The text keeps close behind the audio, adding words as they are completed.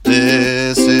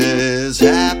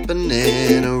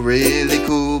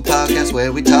podcast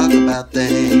where we talk about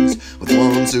things with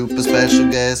one super special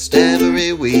guest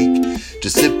every week.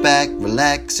 Just sit back,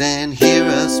 relax, and hear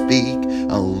us speak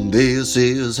on This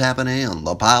Is Happening,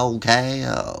 the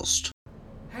podcast.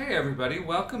 Hey everybody,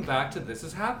 welcome back to This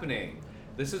Is Happening.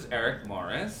 This is Eric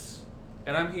Morris,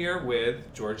 and I'm here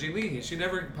with Georgie Leahy. She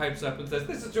never pipes up and says,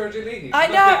 "This is Georgie Leahy." I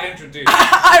know. Introduced.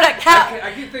 I'm like, how?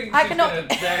 I keep thinking she's going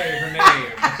to say her name.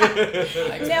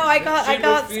 No, I can't. She I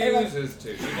can't. refuses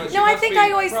to. No, I think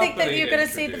I always think that you're going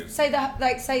to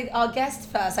say our guest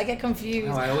first. I get confused.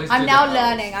 No, I always I'm do now the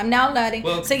learning. host. I'm now learning.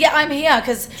 Well, so yeah, I'm here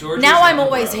because Georgie's now I'm on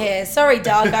the always road. here. Sorry,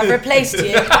 Doug, I've replaced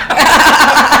you.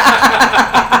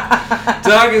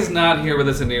 Doug is not here with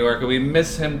us in New York, and we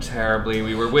miss him terribly.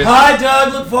 We were with. Hi,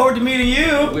 Doug. Look forward to meeting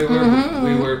you. We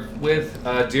were with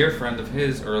a dear friend of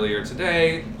his earlier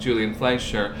today, Julian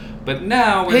Fleischer. But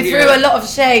now we're Who here. threw a lot of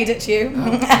shade at you.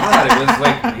 Oh, God, it was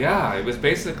like, it was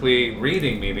basically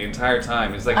reading me the entire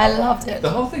time. It's like I loved it. The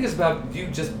whole thing is about you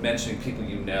just mentioning people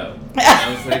you know. And I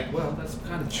was like, well, that's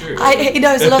kind of true. He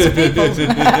knows a lot of people.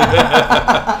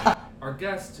 Our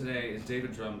guest today is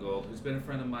David Drumgold, who's been a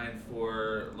friend of mine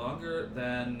for longer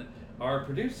than our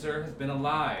producer has been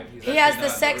alive. He has the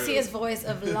sexiest voice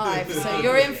of life, so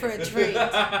you're in for a treat.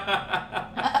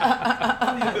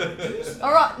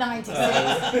 All right, 96.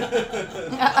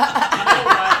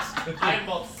 I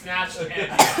both snatched and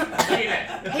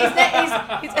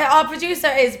He's our producer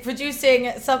is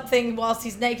producing something whilst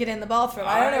he's naked in the bathroom.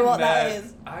 I don't know what that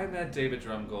is. I met David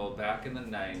Drumgold back in the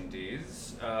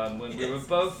 90s when we were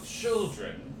both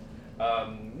children.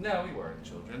 No, we weren't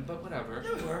children, but whatever.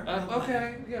 Yeah, we were.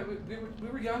 Okay, yeah, we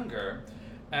were younger.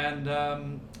 And,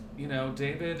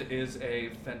 David is a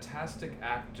fantastic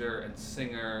actor and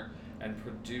singer and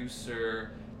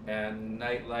producer and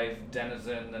nightlife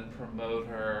denizen and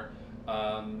promoter.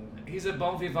 He's a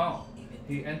bon vivant.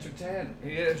 He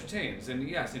entertains, and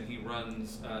yes, and he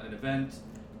runs an event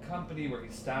company where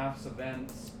he staffs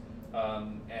events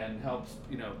and helps,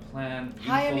 plan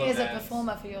beautiful Hire me as a events.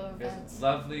 performer for your events. It's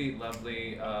lovely.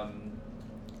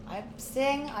 I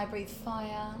sing, I breathe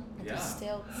fire, I do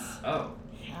stilts. Oh,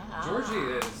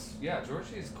 Yeah.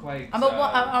 Georgie is quite. I'm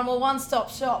a one-stop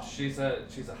shop. She's a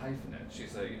hyphenate.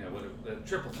 She's a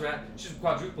triple threat. She's a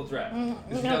quadruple threat.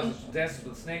 She dances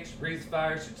with snakes. She breathes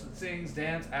fire. She sings,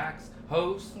 dances, acts,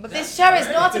 hosts. But this show is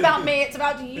not about me. It's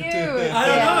about you. I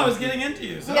don't know. I was getting into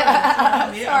you. So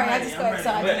Yeah. yeah, Sorry, I'm I ready, just I'm got ready.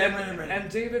 excited. I'm ready. And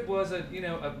David was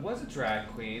a drag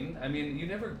queen. I mean, you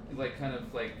never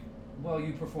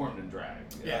you performed in drag.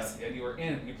 Yes. And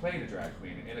you played a drag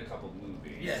queen in a couple of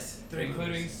movies. Yes, 3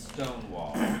 including movies.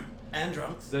 Stonewall. And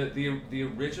Drunks. The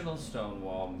original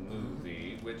Stonewall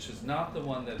movie, which is not the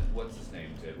one that what's his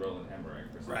name did, Roland Emmerich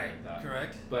or something like that.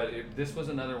 Correct. But this was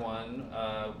another one.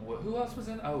 Who else was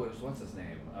in? Oh, it was what's his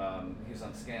name? He was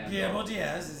on Scandal. Guillermo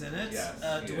Diaz is in it. Yes,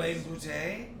 he Dwayne is.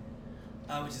 Boutte,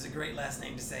 which is a great last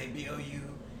name to say.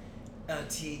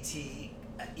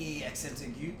 Boutte accent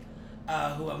aigu,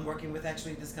 who I'm working with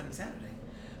actually this coming Saturday,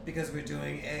 because we're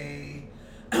doing a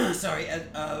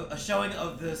showing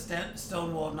of the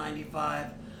Stonewall '95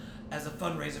 as a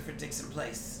fundraiser for Dixon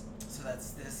Place. So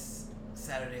that's this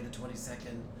Saturday, the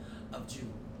 22nd of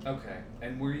June. Okay,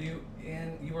 and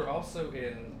you were also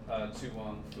in Tu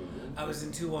Wong Fu. I was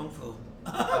in Tu Wong Fu.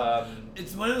 Um,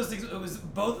 It's one of those things. It was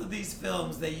both of these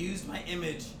films. They used my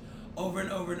image over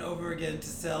and over and over again to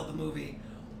sell the movie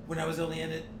when I was only in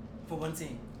it for one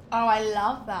scene, Oh, I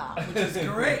love that. which is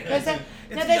great. There's a-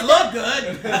 you no, there's look good.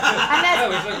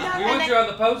 And we want you on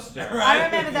the poster. I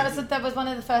remember that was one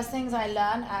of the first things I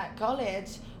learned at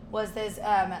college was there's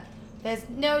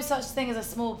no such thing as a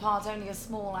small part, only a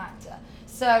small actor.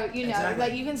 So,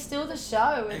 Exactly. you can steal the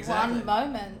show in Exactly. one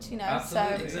moment,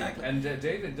 Absolutely. so. Exactly. And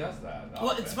David does that.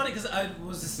 Well, often. it's funny because I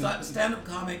was a stand-up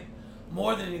comic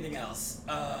more than anything else,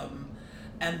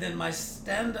 and then my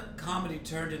stand-up comedy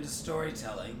turned into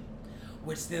storytelling,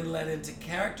 which then led into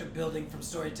character building from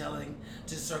storytelling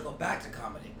to circle back to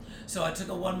comedy. So I took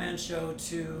a one-man show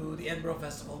to the Edinburgh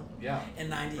Festival in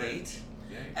 '98, Great.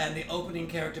 and the opening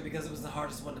character, because it was the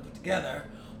hardest one to put together,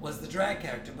 was the drag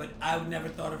character. But I would never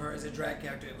thought of her as a drag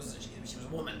character. She was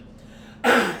a woman.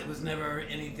 It was never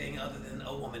anything other than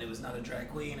a woman. It was not a drag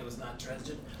queen. It was not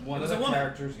transgender. One it of was the a woman.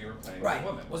 characters you were playing was a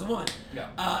woman. Was a woman. Yeah.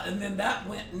 And then that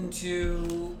went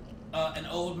into an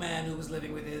old man who was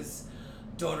living with his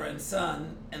daughter and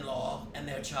son-in-law and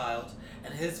their child,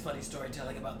 and his funny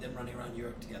storytelling about them running around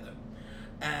Europe together.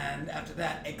 And after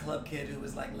that, a club kid who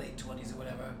was like late 20s or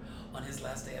whatever, on his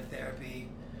last day of therapy,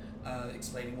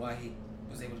 explaining why he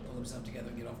was able to pull himself together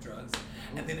and get off drugs.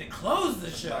 And then it closed the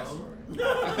show.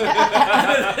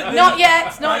 Not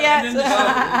yet. And then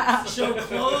the show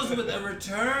closed with a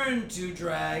return to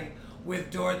drag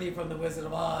with Dorothy from The Wizard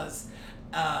of Oz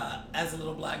as a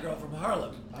little black girl from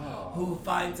Harlem who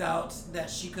finds out that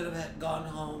she could have gone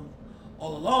home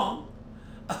all along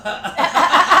and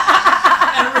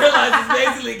realizes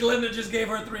basically Glinda just gave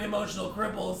her 3 emotional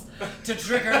cripples to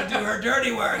trick her to do her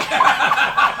dirty work.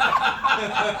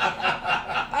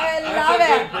 I love That's a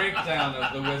it. good breakdown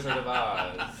of The Wizard of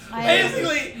Oz.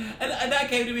 Basically, and that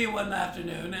came to me one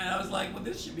afternoon, and I was like, well,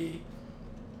 this should be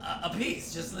a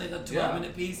piece, just like a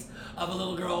 12-minute piece of a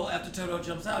little girl after Toto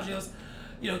jumps out. She goes,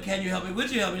 can you help me? Would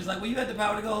you help me? She's like, well, you had the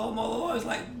power to go home all alone. I was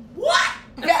like, what?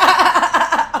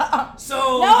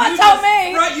 So no one told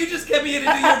me. Right, you just kept me in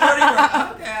to do your dirty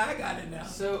work. Okay, I got it now.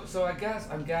 So I guess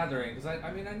I'm gathering, because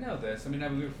I know this. I mean,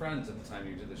 we were friends at the time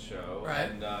you did the show. Right.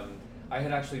 And I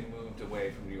had actually moved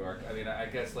away from New York. I mean, I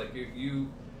guess, like, you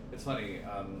it's funny.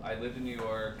 I lived in New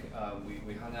York.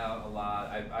 We hung out a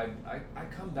lot. I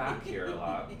come back here a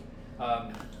lot.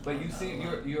 But you see,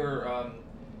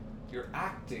 your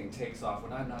acting takes off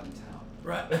when I'm not in town.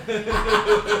 Right. It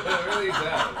really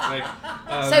does. Like,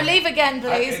 So leave again,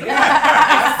 please. Beat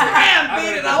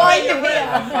it up. Why are you here?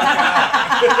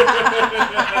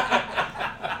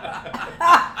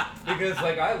 Because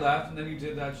like I left and then you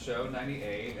did that show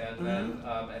 '98 and then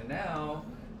and now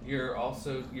you're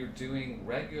doing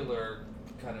regular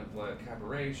kind of like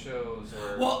cabaret shows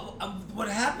or. Well, what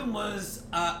happened was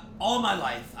all my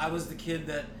life I was the kid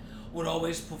that would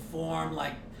always perform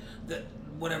like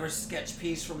whatever sketch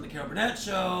piece from the Carol Burnett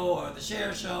show or the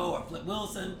Cher show or Flip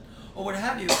Wilson or what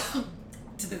have you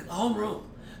to the homeroom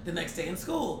the next day in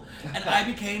school. And I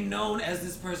became known as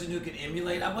this person who could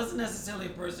emulate. I wasn't necessarily a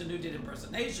person who did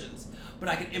impersonations, but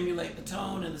I could emulate the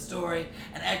tone and the story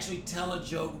and actually tell a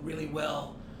joke really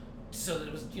well so that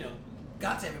it was,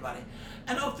 got to everybody.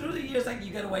 And through the years, like,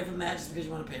 you get away from that just because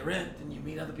you want to pay rent and you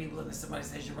meet other people and then somebody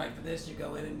says you're right for this, you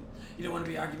go in and you don't want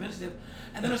to be argumentative.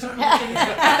 And then I started looking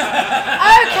at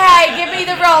Okay, give me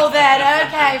the role then.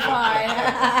 Okay, fine. and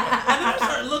then I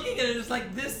started looking at it. It's like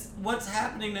what's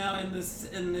happening now on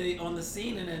the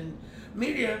scene and in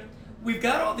media. We've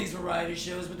got all these variety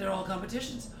shows, but they're all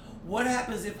competitions. What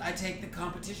happens if I take the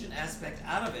competition aspect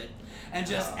out of it and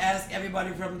just ask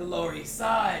everybody from the Lower East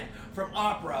Side, from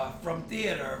opera, from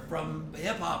theater, from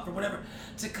hip hop, from whatever,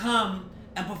 to come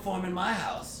and perform in my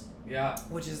house? Yeah.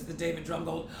 Which is the David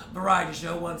Drumgold variety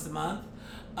show once a month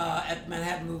at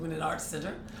Manhattan Movement and Arts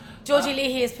Center. Georgie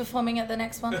Leahy is performing at the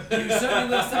next one. You certainly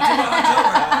will. September,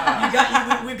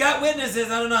 October. We've got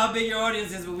witnesses. I don't know how big your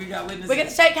audience is, but we've got witnesses. We're going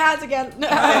to shake hands again.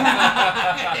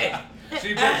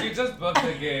 She just booked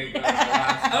a gig.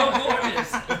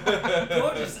 Gorgeous.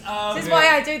 Gorgeous. This is why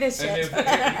I do this shit.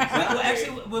 Well,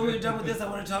 actually, when we're done with this, I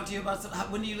want to talk to you about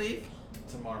when do you leave?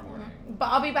 Tomorrow morning. But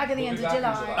I'll be back at the end of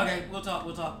July. Okay, we'll talk.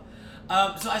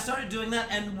 So I started doing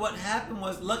that, and what happened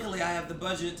was, luckily, I have the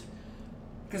budget,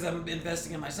 because I'm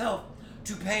investing in myself,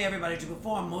 to pay everybody to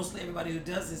perform. Mostly everybody who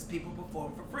does this, people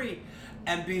perform for free.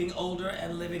 And being older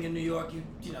and living in New York,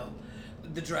 you know,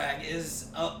 the drag is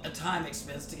a time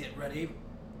expense to get ready.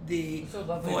 The so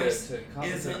lovely voice to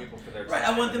compensate people for their time. Right,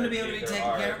 I want them to be able to be their taken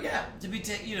art. care of. Yeah, to be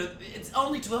taken. It's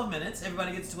only 12 minutes.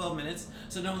 Everybody gets 12 minutes.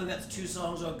 So normally that's 2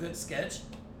 songs or a good sketch,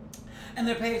 and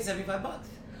they're paid $75,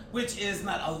 which is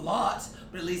not a lot,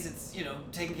 but at least it's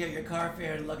taking care of your car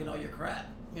fare and lugging all your crap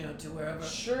to wherever.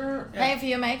 Sure. Yeah. Paying for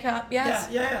your makeup, yes.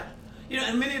 Yeah.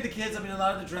 And many of the kids, a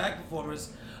lot of the drag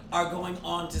performers are going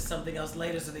on to something else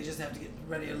later, so they just have to get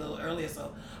ready a little earlier,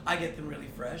 so I get them really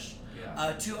fresh.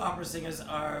 Yeah. 2 opera singers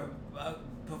are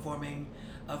performing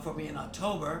for me in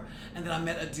October, and then I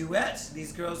met a duet,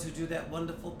 these girls who do that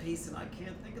wonderful piece, and I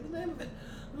can't think of the name of it.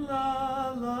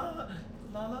 La, la,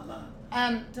 la, la, la.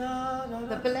 Da, da,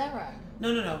 The da. bolero.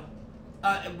 No.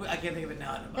 I can't think of it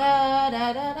now. Da,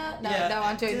 da, da, da. No, Yeah.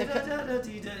 I'm doing Da, the. da, da, da, da,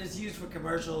 da. It's used for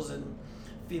commercials and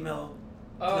female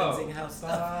Oh. cleansing house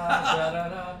stuff.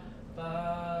 Ba-da-da,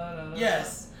 ba-da-da.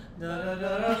 Yes. I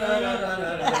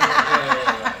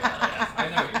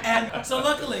know you. And so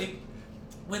luckily,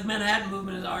 with Manhattan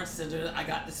Movement and Arts Center, I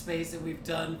got the space and we've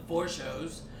done 4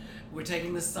 shows. We're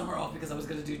taking this summer off because I was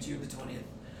going to do June the 20th.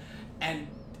 And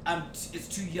it's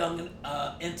too young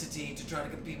an entity to try to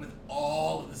compete with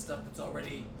all of the stuff that's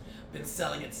already been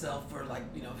selling itself for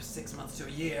 6 months to a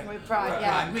year. With Pride, for a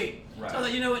yeah. Pride week. Right. So I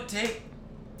thought, you know what, take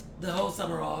the whole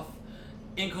summer off,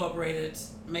 incorporate it,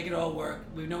 make it all work.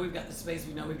 We know we've got the space,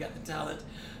 we know we've got the talent,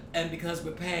 and because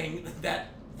we're paying,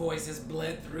 that voice has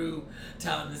bled through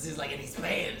talent. This is and he's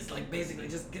paying. It's basically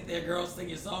just get there, girls, sing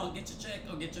your song, get your check,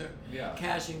 go get your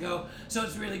cash and go. So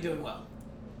it's really doing well.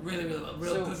 Really, really well.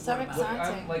 Real good So word of mouth.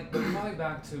 exciting. But going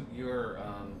back to your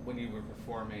when you were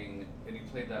performing and you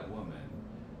played that woman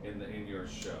in your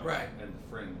show, Right. in the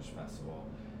Fringe Festival.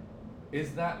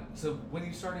 Is that so? When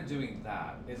you started doing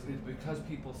that, is it because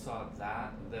people saw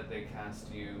that they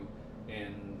cast you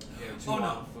in Tu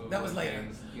Wong Fu? That was later.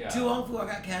 Things? Yeah. Tu Wong Fu I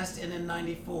got cast in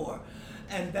 '94,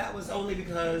 and that was only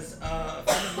because a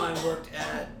friend of mine worked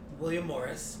at William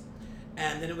Morris,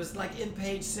 and then it was like in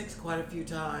Page 6 quite a few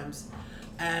times,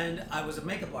 and I was a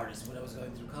makeup artist when I was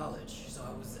going through college, so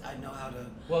I know how to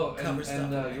cover stuff.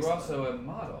 And you were also a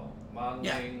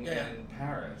modeling in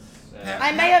Paris.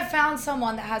 I may have found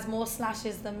someone that has more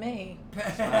slashes than me.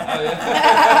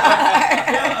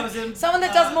 I was in, Someone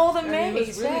that does more than and me. he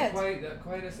was really Shit.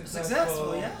 quite a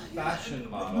successful fashion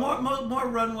model. More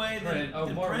runway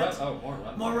than more print.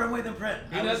 runway. More runway than print.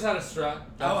 He knows how to strut.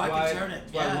 That's I why, can turn it.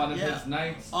 That's why one of his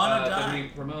nights On a that dime. he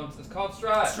promotes is called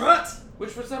Strut. Strut. Which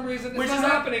for some reason Which is is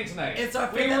not our- happening tonight. it's our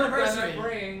 5th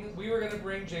anniversary. We were gonna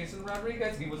bring Jason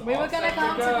Rodriguez. He was We all were gonna set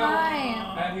come to go.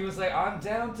 tonight. And he was like, I'm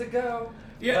down to go.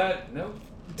 Yeah. But nope.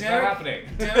 It's not Derek- happening.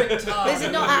 Derek Todd. This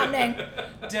is not happening.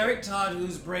 Derek Todd,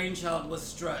 whose brainchild was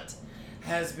Strut,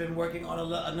 has been working on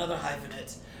another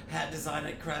hyphenate, hat design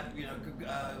at craft,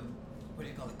 what do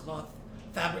you call it, cloth,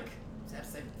 fabric, I have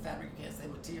to say fabric, you can't say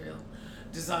material,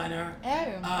 designer,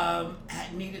 Oh.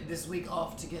 had needed this week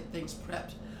off to get things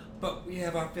prepped, but we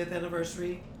have our 5th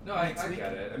anniversary. No, I next week.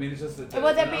 get it. I mean, it's just Will it's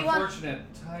there an be one unfortunate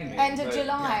timing. End of but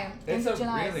July. It's End a of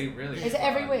July. really Is it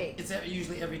every fun. week? It's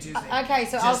usually every Tuesday. Okay,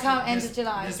 so I'll Just come end this- of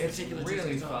July. this It's particular really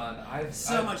Tuesday's off. fun.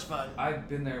 So much fun. I've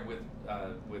been there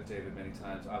with David many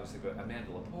times. Obviously, but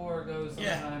Amanda Lepore goes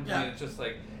Yeah, sometimes. yeah. I mean, it's just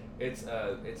like it's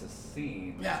a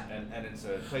scene. Yeah. And it's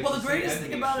a place. Well, to the see greatest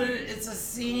thing about it, NBC. it's a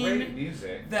scene Great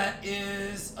music. that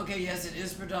is, okay, yes, it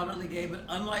is predominantly gay, but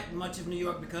unlike much of New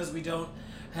York, because we don't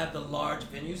have the large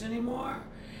venues anymore,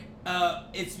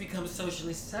 it's become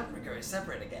socially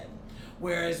separate again.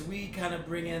 Whereas we kind of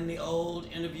bring in the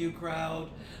old interview crowd,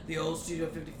 the old Studio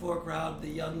 54 crowd, the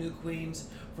young new queens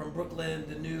from Brooklyn,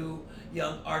 the new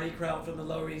young arty crowd from the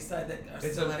Lower East Side that are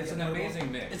It's still a- having it's a an purple.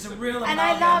 amazing mix. It's a real And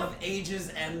I amalgam love- of ages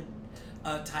and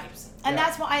types. And Yeah.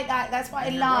 that's what I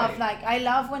And you're love. right. Like I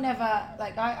love whenever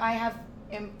like I have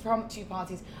impromptu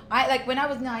parties. I like when I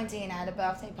was 19, I had a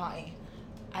birthday party,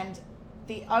 and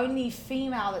the only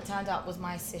female that turned up was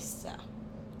my sister,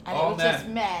 and All it was just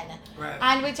men. Right.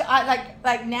 And which I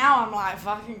like now I'm like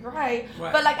fucking great.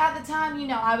 Right. But like at the time,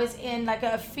 I was in like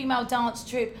a female dance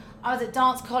troupe. I was at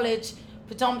dance college.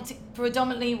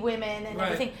 Predominantly women and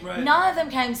Right, everything. right. None of them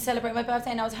came to celebrate my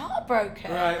birthday, and I was heartbroken.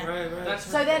 Right. That's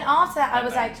So then after that, I At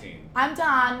was 19. like, I'm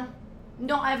done.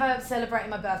 Not ever celebrating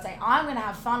my birthday. I'm gonna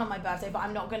have fun on my birthday, but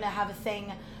I'm not gonna have a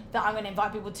thing that I'm gonna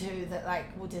invite people to that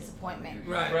like will disappoint me.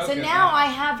 Right. So Broken now now. I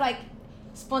have like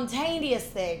spontaneous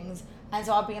things, and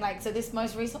so I've been like, so this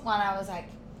most recent one, I was like,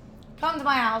 come to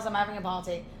my house, I'm having a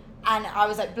party. And I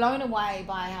was like blown away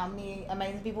by how many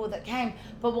amazing people that came.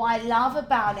 But what I love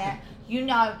about it,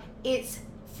 it's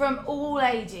from all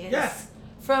ages. Yes.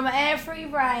 From every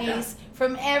race, Yeah.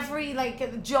 from every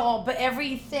like job,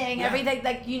 everything, Yeah. everything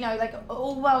like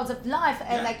all worlds of life,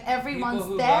 and Yeah. like everyone's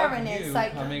People who there, love and you it's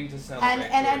like coming to celebrate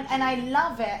and I Georgie.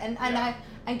 love it, and Yeah.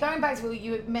 and going back to what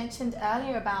you had mentioned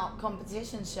earlier about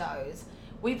competition shows,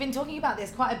 we've been talking about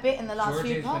this quite a bit in the last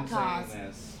Georgie's few been saying podcasts.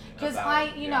 this Because about-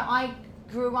 I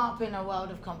grew up in a world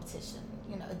of competition.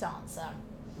 A dancer,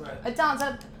 Right.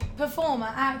 performer,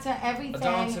 actor, everything.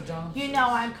 dancer.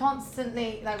 I'm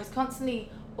constantly, I was constantly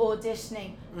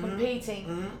auditioning, competing.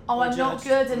 Mhm. Oh, Or I'm not judged.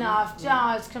 good Mhm. enough, Mhm.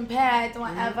 judged, compared,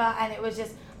 whatever. And it was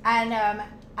just, and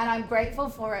I'm grateful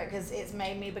for it because it's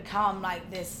made me become like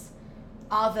this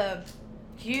other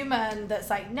human that's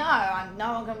like, no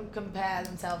one can compare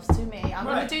themselves to me. I'm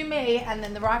Right. going to do me, and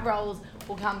then the right roles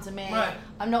will come to me. Right.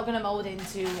 I'm not going to mold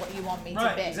into what you want me to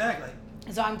Right, be. exactly.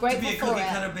 So I'm To grateful be a for cookie it.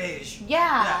 cutter beige.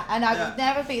 Yeah, and I yeah. would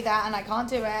never be that, and I can't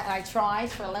do it. And I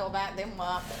tried for a little bit, didn't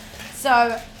work.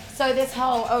 So this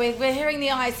whole we're hearing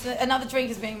the ice. Another drink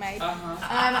is being made. I'm not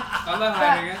but-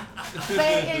 hiding it. But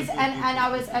it is, and I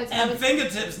was And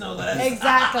fingertips, no less.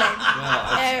 exactly.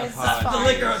 Well, It's apologies. fine. The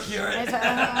liquor will cure it. It's,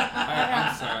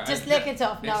 I'm sorry. Just lick it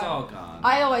off. No, It's all gone.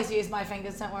 I always use my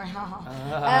fingers. Don't worry.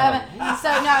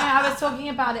 I was talking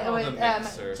about it Oh, the with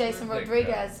mixer. Jason Perfect.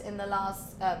 Rodriguez in the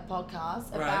last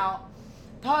podcast Right. about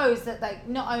Pose. That like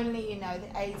not only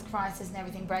the AIDS crisis and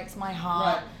everything breaks my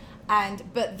heart,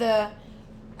 but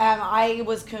I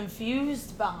was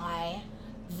confused by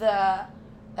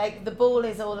the ball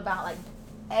is all about like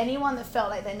anyone that felt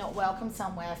like they're not welcome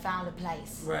somewhere found a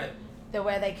place Right.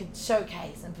 where they could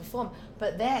showcase and perform.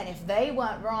 But then if they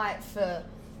weren't right for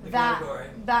The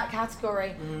that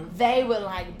category, Mhm. they were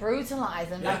like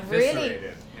brutalized and Yeah, like really,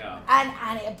 Eviscerated. Yeah.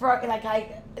 and it broke like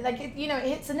it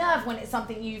hits a nerve when it's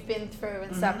something you've been through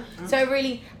and stuff. So it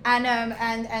really,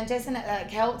 and Jason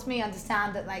helped me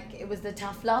understand that like it was the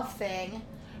tough love thing,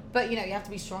 but you have to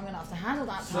be strong enough to handle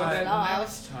that So tough that love.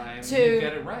 next time you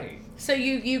get it right. So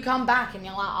you come back and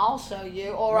you're like, I'll show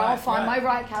you, or I'll find my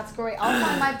right category, I'll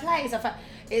find my place.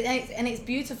 And it's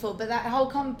beautiful, but that whole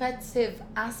competitive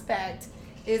aspect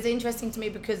is interesting to me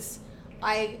because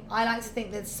I like to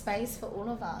think there's space for all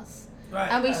of us. Right.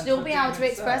 And we That's should all what be able to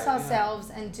David express said,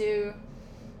 ourselves and do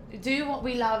what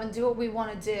we love and do what we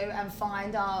want to do and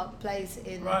find our place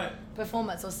in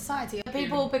performance or society.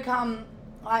 People become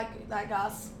like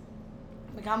us,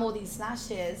 become all these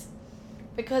slashes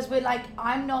because we're like,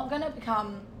 I'm not going to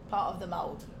become part of the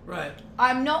mold. Right.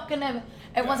 I'm not going to...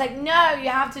 Everyone's like, no, you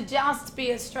have to just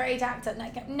be a straight actor.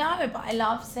 Like, no, but I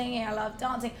love singing, I love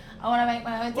dancing, I want to make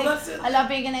my own thing. I love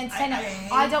being an entertainer.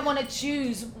 I don't want to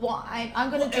choose what I'm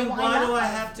going to do what I love. Why do I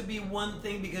have to be one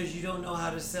thing because you don't know how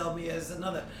to sell me as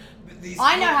another?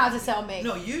 I know how to sell me.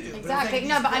 No, you do. Exactly.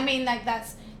 But I mean, like,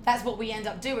 that's what we end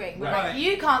up doing. We're Right. like,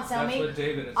 you can't sell That's me. what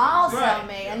David is I'll saying. sell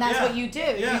me, and that's what you do.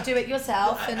 Yeah. You do it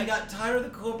yourself. I got tired of the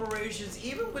corporations.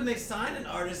 Even when they sign an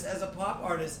artist as a pop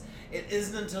artist, it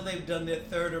isn't until they've done their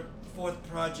third or fourth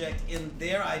project in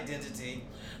their identity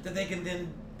that they can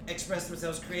then express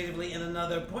themselves creatively in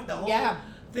another point. The whole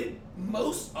thing.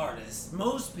 Most artists,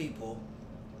 most people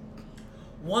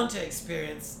want to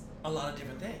experience a lot of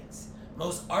different things.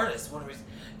 Most artists want to.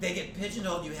 They get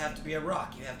pigeonholed. You have to be a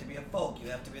rock. You have to be a folk. You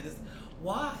have to be this.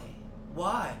 Why?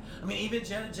 I mean, even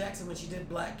Janet Jackson, when she did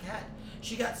Black Cat,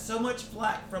 she got so much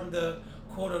flack from the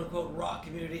quote-unquote rock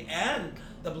community and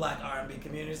the black R&B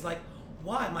community. It's like,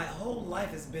 why? My whole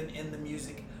life has been in the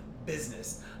music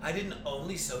business. I didn't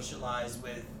only socialize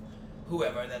with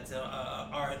whoever that's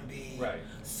R&B,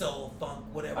 soul, funk,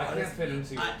 whatever. I can't fit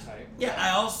into your type. Yeah,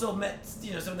 I also met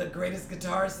some of the greatest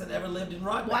guitarists that ever lived in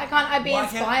rock. Why can't I be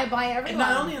inspired by everyone? And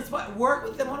not only inspired, work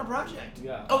with them on a project.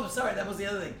 Yeah. Oh, sorry, that was the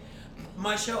other thing.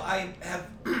 My show, I have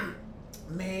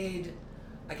made,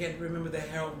 I can't remember the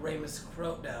Harold Ramis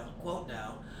quote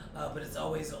now, but it's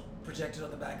always projected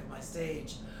on the back of my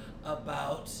stage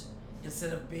about,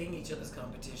 instead of being each other's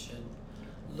competition,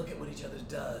 look at what each other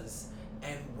does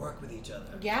and work with each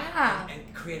other. Yeah.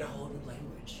 And create a whole new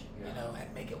language,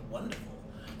 and make it wonderful.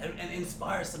 And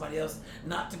inspire somebody else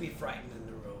not to be frightened in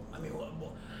the room. I mean,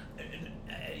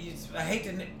 I hate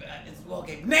to,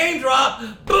 okay, name drop,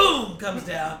 boom, comes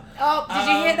down. Oh, did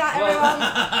you hear that,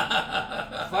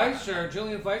 everyone?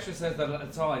 Julian Fleischer says that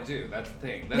that's all I do. That's the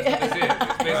thing. That's what this is.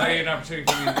 It's basically an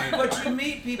opportunity for me to name But drop. you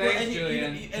meet people, Thanks,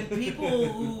 Julian. and people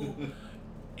who,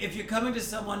 if you're coming to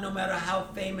someone, no matter how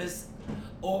famous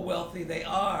or wealthy they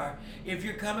are, if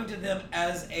you're coming to them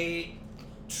as a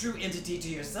true entity to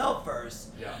yourself first,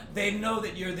 they know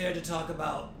that you're there to talk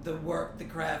about the work, the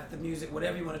craft, the music,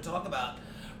 whatever you want to talk about,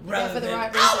 rather than,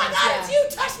 right oh my reasons, God, it's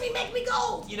you, touch me, make me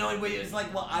gold. And it's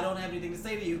like, well, I don't have anything to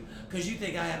say to you because you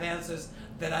think I have answers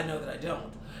that I know that I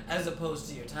don't, as opposed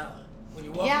to your talent. When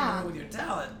you walk in the room with your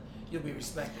talent, you'll be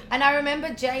respected. And I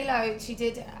remember J-Lo, she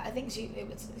did, I think she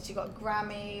got a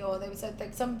Grammy, or there was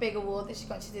like some big award that she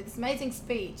got. She did this amazing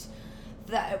speech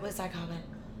that it was like, I went,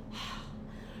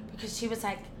 because she was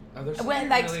like, when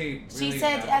like really, she really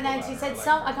said, and then she her, said like,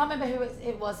 I can't remember who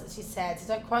it was that she said.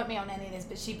 So don't quote me on any of this,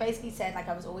 but she basically said like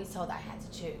I was always told that I had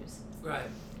to choose. Right.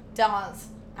 Dance,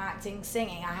 acting,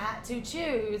 singing. I had to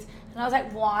choose, and I was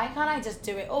like, why can't I just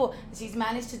do it all? And she's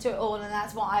managed to do it all, and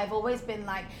that's what I've always been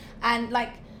like. And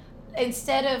like,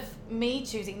 instead of me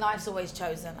choosing, life's always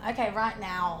chosen. Okay, right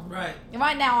now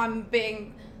I'm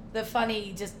being the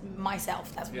funny, just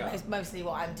myself. That's mostly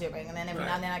what I'm doing. And then every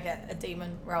now and then I get a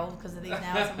demon role because of these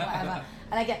nails and whatever.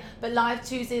 But life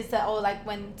chooses that, or like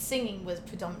when singing was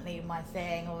predominantly my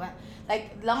thing, or that,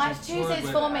 like life chooses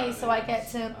for me. So I get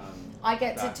to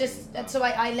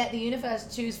I let the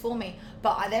universe choose for me.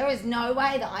 But there is no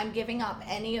way that I'm giving up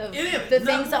any of the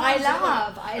things that I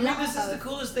love. I love. This is the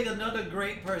coolest thing. Another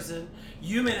great person.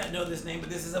 You may not know this name, but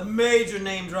this is a major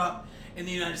name drop in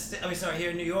the United States.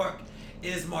 Here in New York,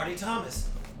 is Marty Thomas.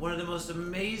 One of the most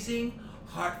amazing,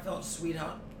 heartfelt,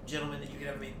 sweetheart gentlemen that you could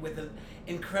ever meet, with an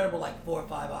incredible 4 or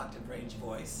 5 octave range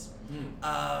voice.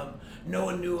 No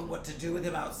one knew what to do with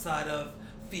him outside of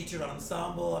featured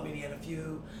ensemble. I mean, he had a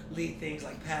few lead things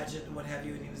like Pageant and what have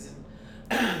you, and he was in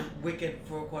Wicked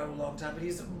for quite a long time. But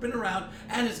he's been around,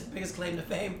 and his biggest claim to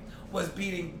fame was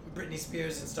beating Britney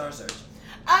Spears in Star Search.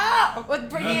 But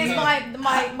Britney is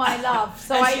my love.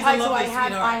 So I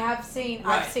have seen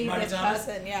Marty this Thomas,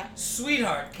 person,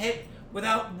 sweetheart.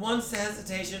 without one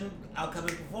hesitation, I'll come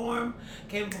and perform.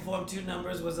 Came and performed 2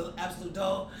 numbers, was an absolute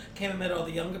doll. Came and met all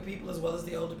the younger people as well as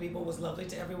the older people, was lovely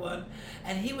to everyone.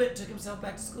 And he took himself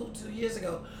back to school 2 years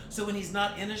ago. So when he's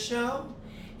not in a show,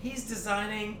 he's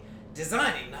designing,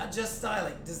 not just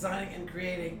styling, designing and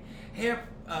creating hair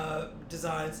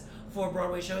designs for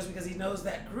Broadway shows because he knows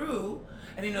that crew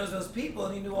and he knows those people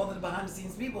and he knew all the behind the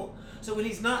scenes people. So when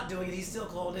he's not doing it, he's still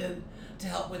called in to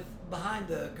help with behind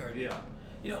the curtain. Yeah.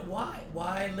 You know, why?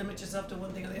 Why limit yourself to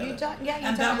one thing or the other? You don't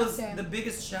and that have was to. the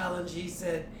biggest challenge he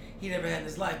said he'd ever had in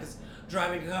his life. Because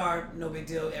driving a car, no big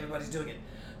deal, everybody's doing it.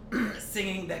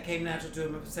 Singing, that came natural to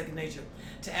him, it was second nature.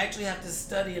 To actually have to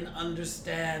study and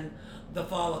understand the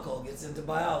follicle gets into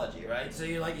biology, right? So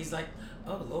he's like,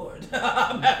 oh Lord,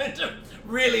 I'm having to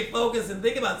really focus and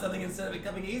think about something instead of it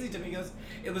coming easy to me. Because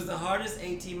it was the hardest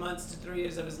 18 months to 3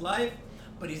 years of his life,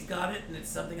 but he's got it, and it's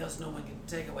something else no one can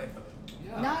take away from him.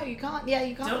 Yeah. No, you can't. Yeah,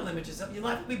 you can't. Don't limit yourself. Your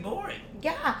life will be boring.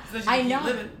 Yeah, Especially I if you know. keep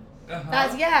living.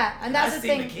 That's and that's I the seem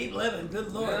thing. to keep living.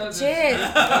 Good Lord. Yeah, Cheers. Cheers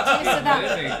to that.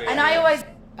 Living, And I always,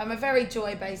 I'm a very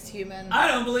joy-based human. I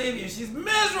don't believe you. She's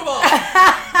miserable.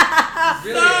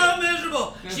 Really? So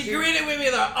miserable. No, She she- greeted me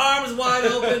with her arms wide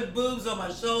open, boobs on my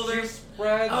She shoulders.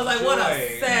 spreads I was like, joy. what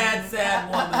a sad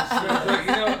woman. Like,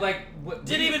 you know, like what,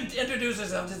 Didn't even introduce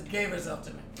herself, just gave herself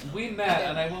to me. we met,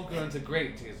 and I won't go into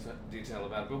great detail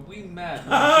about it, but we met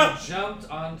when she jumped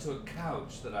onto a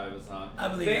couch that I was on, I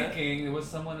believe that. thinking it was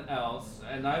someone else,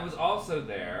 and I was also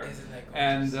there. Isn't that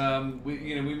gorgeous?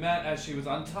 And we met as she was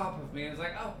on top of me, and it's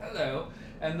like, oh, hello.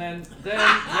 And then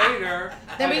later,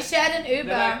 Then we shared an Uber.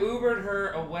 Then I Ubered her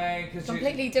away because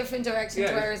Completely different direction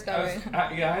to where I was going.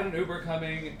 I had an Uber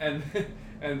coming, and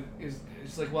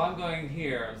it's like, well, I'm going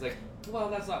here. I was like,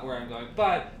 well, that's not where I'm going,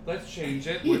 but let's change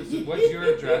it. What's your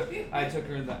address? I took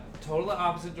her in the total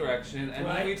opposite direction, and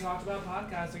then we talked about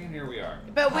podcasting, and here we are.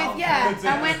 But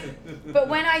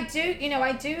when I do,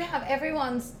 I do have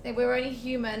everyone's. We're only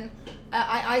human.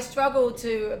 I struggle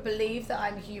to believe that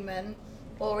I'm human,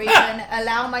 or even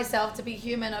allow myself to be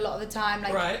human a lot of the time.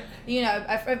 Like,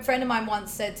 a friend of mine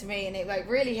once said to me, and it like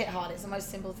really hit hard. It's the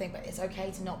most simple thing, but it's okay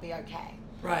to not be okay.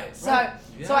 Right. So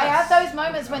I have those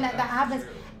moments when that happens,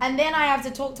 true. and then I have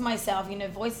to talk to myself,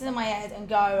 voices in my head, and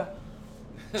go,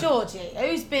 Georgie,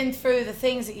 who's been through the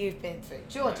things that you've been through?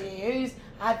 Georgie, who's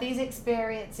had these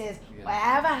experiences? Yeah.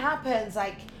 Whatever happens,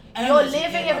 like, And you're that you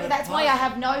living came it. out That's of why I positive.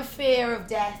 have no fear of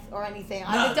death or anything.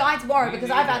 I None. would die tomorrow Me because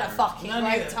I've had a neither. fucking None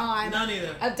great either. time. None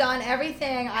either. I've done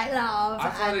everything I love. I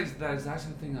thought and- that exact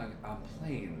same thing on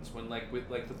planes when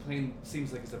the plane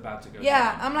seems like it's about to go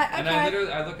Yeah, down. I'm like, And okay.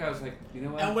 I look, I was like, you know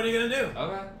what? And what are you going to do?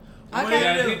 Okay. What Okay. are you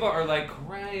And going to people do? are like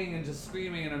crying and just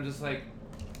screaming, and I'm just like,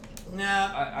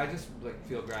 Nah. I just like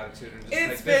feel gratitude and just It's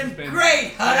like this has been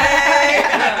great, honey.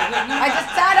 I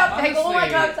just sat up, take all my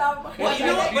Honestly, clothes off. Well, you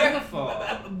know what?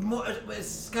 Beautiful.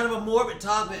 It's kind of a morbid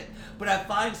topic, but I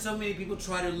find so many people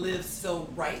try to live so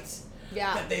right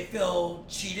Yeah. that they feel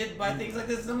cheated by things like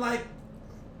this. And I'm like,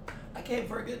 I came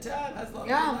for a good time. As long as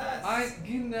Yeah. it lasts.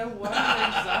 You know what?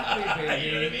 Exactly, baby.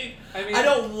 You know what I mean? I mean, I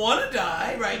don't want to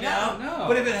die right No, now. no.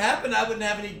 But if it happened, I wouldn't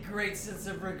have any great sense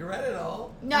of regret at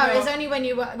all. No, No. it's only when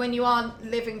you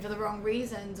aren't living for the wrong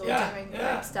reasons or Yeah, doing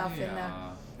yeah. great stuff in there.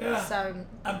 Yeah. So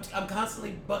I'm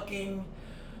constantly bucking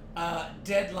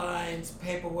deadlines,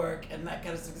 paperwork, and that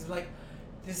kind of stuff. 'Cause I'm like,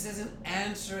 this isn't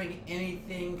answering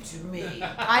anything to me.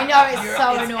 I know it's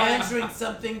so It's annoying. answering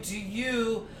something to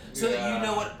you so that you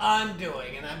know what I'm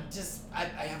doing. And I'm just, I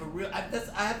have a real, I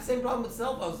have the same problem with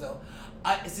cell phones though.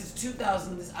 Since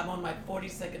 2000, I'm on my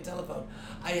 42nd telephone.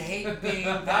 I hate being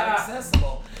that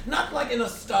accessible. Not like in a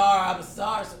star, I'm a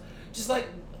star. So just like,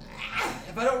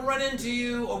 if I don't run into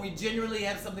you or we genuinely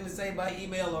have something to say by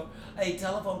email or a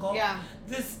telephone call, Yeah.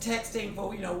 this texting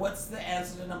for, what's the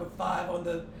answer to number 5 on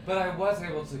the... But I was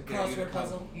able to get you to Crossword come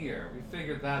puzzle. here. We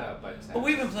figured that out by 10. But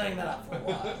we've been playing that out for a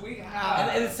while. We have.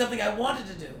 And it's something I wanted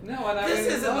to do. No, and I This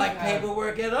really isn't love like that.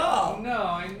 paperwork at all. No,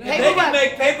 I know. If they can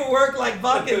make paperwork like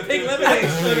vodka and pink lemonade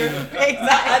sugar,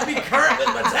 I'd be current with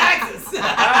my taxes.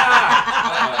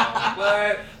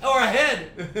 But Or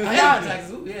ahead. Ahead of my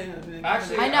taxes. Ooh, yeah.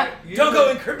 actually, I know. Don't go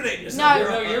incriminating yourself.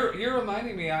 No. You're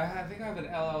reminding me. I think I have an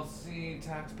LLC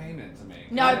tax payment to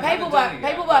make. No, I haven't done it yet,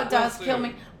 paperwork but does we'll kill see.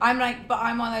 me.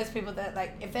 I'm one of those people that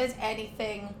like, if there's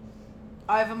anything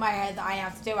over my head that I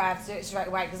have to do it straight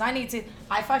away because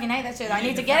I fucking hate that shit. You I need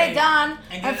need to to get it free- done and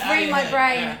and get it out of free your my head.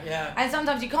 brain. Yeah. And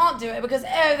sometimes you can't do it because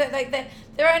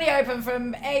they're only open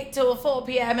from 8 till 4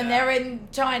 p.m. and they're in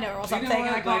China or You know something what?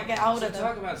 and I can't get hold to of them.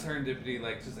 talk about serendipity,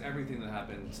 like just everything that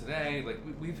happened today. Like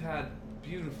we've had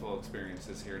beautiful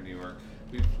experiences here in New York.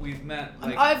 We've met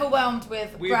I'm like overwhelmed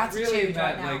with we've gratitude really right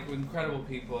met now. like incredible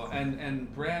people,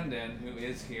 and Brandon, who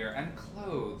is here and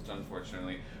clothed,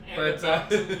 unfortunately, And about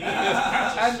to leave to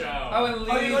catch a and- show. oh, and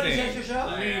leaving. Oh, you want to catch your show?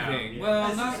 I am, Leaving. yeah.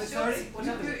 Well, Is not. it 6:30? What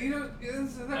time is it? You know,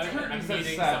 the I'm curtains at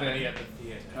meeting 7. somebody at the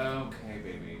theater. Okay,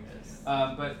 baby.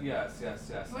 But yes.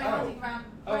 We're hunting around.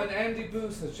 Oh, and Andy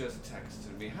Boos has just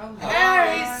texted me. Hello.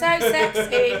 Oh, he's so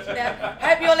sexy. Yeah.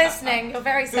 Hope you're listening. You're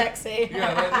very sexy.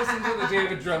 Yeah, like, listen to the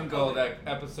David Drumgold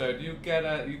episode. You get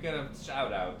a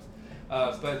shout out.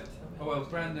 Well,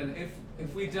 Brendan,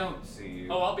 if we don't see you,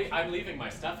 Oh, I'm leaving my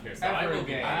stuff here, so I Ever will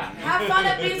be again. back. Have fun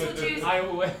at Beetlejuice. I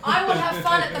will. I will have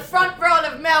fun at the front row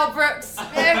of Mel Brooks.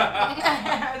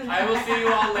 I will see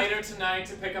you all later tonight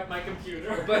to pick up my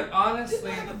computer. but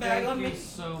honestly, Did I have a bag on thank you me?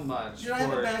 so much Did I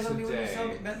have a for bag on me when you today. saw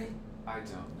me, Bethany? I don't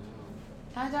know.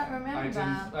 I don't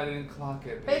remember. I didn't clock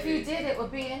it. But if baby. you did, it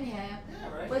would be in here.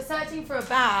 Yeah, right. We're searching for a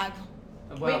bag.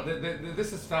 Well,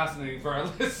 this is fascinating for our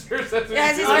listeners. That's what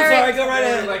Yes, you're it's doing. very- sorry, go right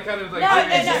We're ahead. like kind of like No, doing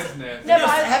no, no. business. No, You know, but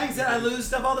I- having said I lose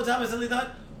stuff all the time, I suddenly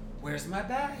thought, where's my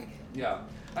bag? Yeah,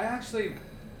 I actually.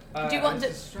 Do you I want was to-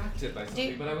 distracted by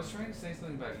something, but I was trying to say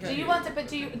something about you. Do you want to? But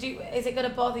do you? Is it going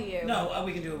to bother you? No,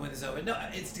 we can do it when it's over. No,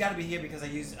 it's got to be here because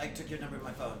I took your number in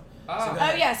my phone. Ah. So go Oh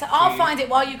ahead. yeah. So I'll See? find it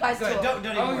while you guys Go ahead. talk.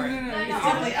 Don't Oh, even worry. no, No, It's no,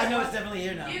 definitely, I'll- I know it's definitely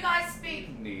here now. You guys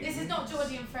speak. Neat. This is not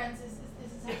Geordie and Friends. This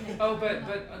is happening. Oh,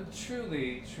 but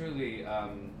truly,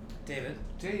 David.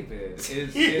 David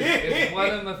is one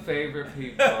of my favorite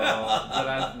people that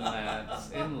I've met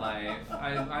in life.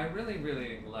 I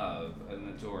really love and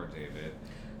adore David.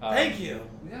 Thank you.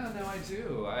 Yeah, no, I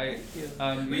do.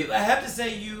 Thank you. You- I have to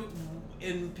say, you,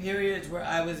 in periods where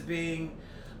I was being,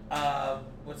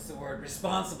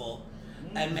 responsible,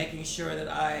 and making sure that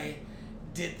I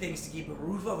did things to keep a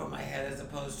roof over my head as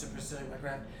opposed to pursuing my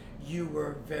craft, you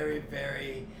were very,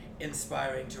 very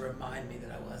inspiring to remind me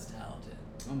that I was talented.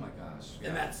 Oh my gosh. Yeah.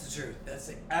 And that's the truth. That's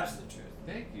the absolute truth.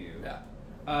 Thank you. Yeah.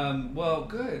 Well,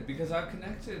 good, because I've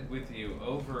connected with you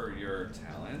over your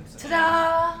talent.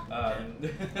 Ta-da! I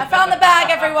I found the bag,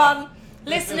 everyone.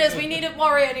 Listeners, we needn't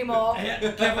worry anymore. Yeah,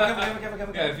 careful.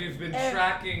 Yeah, if you've been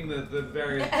tracking the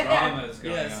various dramas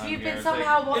going Yes. on You've here, been it's like,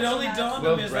 somehow watching It only us. dawned on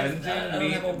will me as like, I Brendan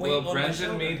don't have a weight on my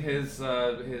shoulder. meet his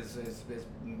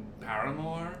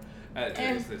paramour?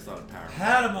 It's not a paramour.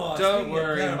 Paramore. Don't speaking of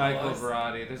worry, paramours. Michael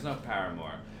Verratti. There's no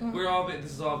paramour.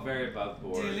 This is all very above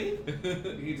board. Did he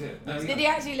leave? He did. No, Did he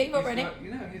actually leave he's already?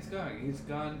 He's going. He's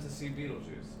gone to see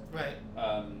Beetlejuice. Right.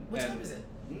 What and- time is it?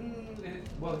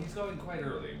 Well, he's going quite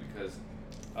early because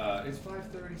it's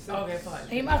 5:36. Okay, fine.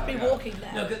 He must be walking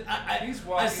there. No, because He's I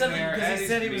walking suddenly, there because and he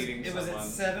said he's it meeting was at someone.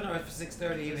 7 or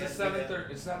 6:30. It's a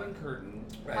 7:30. It's 7 curtain.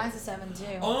 Right. Mine's a 7 too.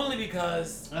 Only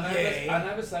because And I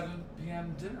have a 7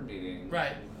 p.m. dinner meeting.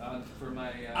 Right. For my.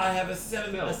 I have a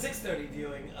 6:30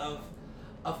 viewing of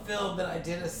a film that I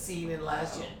did a scene in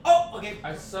last year. Oh, okay.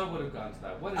 I so would have gone to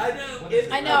that. What is I it? know, What is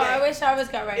it- I know. Okay. I wish I was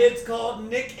going. It's called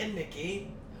Nick and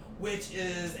Nikki, which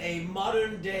is a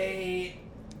modern day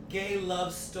gay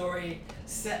love story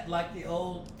set like the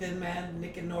old Thin Man,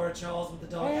 Nick and Nora Charles with the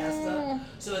dog Asta.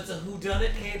 So it's a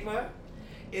whodunit caper.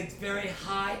 It's very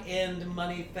high-end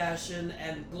money, fashion,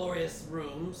 and glorious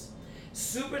rooms.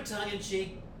 Super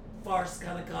tongue-in-cheek farce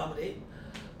kind of comedy.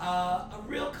 A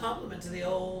real compliment to the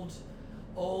old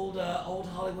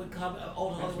Hollywood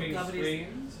Between comedies.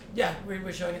 screens? Yeah,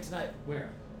 we're showing it tonight. Where?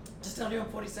 Just down here on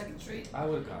 42nd Street. I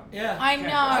would have gone. Yeah. I I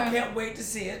know. can't wait to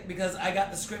see it because I got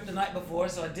the script the night before,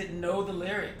 so I didn't know the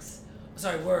lyrics.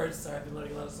 Sorry, words. Sorry, I've been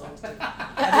learning a lot of songs too.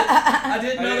 I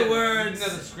didn't know the words. You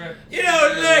know the script. You know,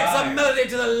 You're lyrics, a lying. melody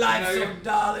to the life, No, so you're-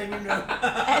 darling, you know.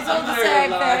 It's all the No, you're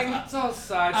same lying. thing. It's all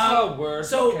sides. It's all words.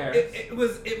 So Who cares?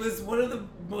 it was one of the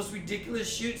most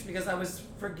ridiculous shoots because I was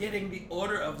forgetting the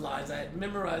order of lines. I had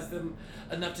memorized them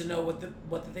enough to know what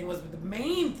the thing was, but the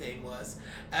main thing was,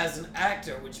 as an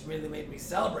actor, which really made me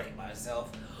celebrate myself,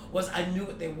 was I knew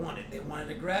what they wanted. They wanted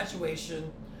a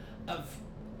graduation of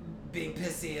being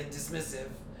pissy and dismissive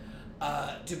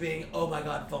to being, oh my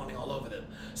God, phoning all over them.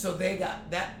 So they got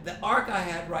the arc I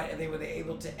had right, and they were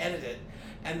able to edit it.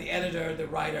 And the editor, the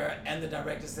writer, and the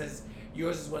director says,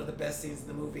 yours is one of the best scenes in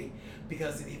the movie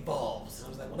because it evolves. And I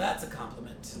was like, well, that's a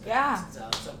compliment. to the Yeah.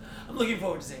 talent. So I'm looking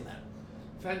forward to seeing that.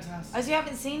 Fantastic. Oh, so you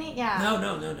haven't seen it yet? No.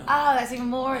 Oh, that's even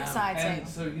more Yeah. exciting. And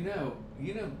so you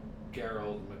know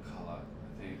Gerald McCullough,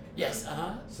 I think. Yes,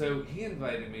 uh-huh. So he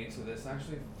invited me to this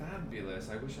actually fabulous.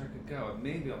 I wish I could go.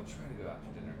 Maybe I'll try to go after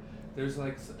dinner. There's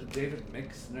like David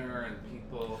Mixner and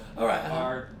people All right, uh-huh.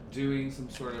 are doing some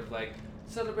sort of like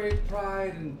celebrate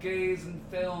pride and gays and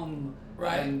film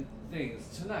Right. and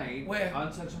things tonight. Where?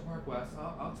 On Central Park West.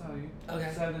 I'll tell you.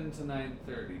 Okay. 7 to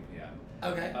 9:30 p.m.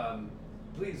 Okay.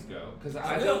 please go, because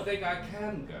I I will. don't think I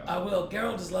can go. I will.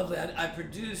 Gerald is lovely. I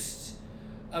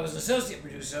was an associate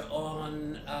producer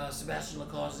on Sebastian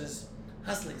Lacause's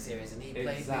Hustling series, and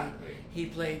Exactly. he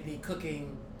played the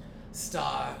cooking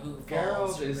star who falls.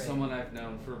 Gerald is great. someone I've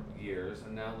known for years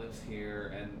and now lives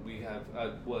here, and we have,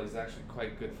 he's actually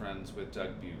quite good friends with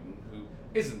Doug Buten, who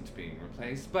isn't being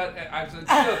replaced, but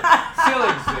still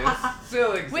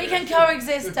exists. We can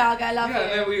coexist, Doug. I love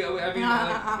you.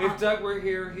 I mean, if Doug were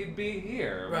here, he'd be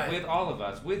here Right. with all of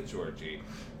us, with Georgie.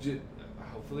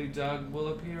 Hopefully Doug will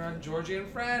appear on Georgie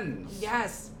and Friends.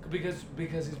 Yes. Because he's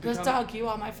Because become... Doug, you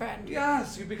are my friend.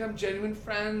 Yes, you become genuine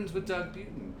friends with Doug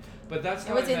Buten. But that's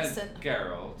how It was I met instant.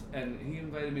 Gerald, and he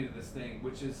invited me to this thing,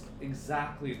 which is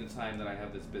exactly the time that I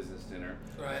have this business dinner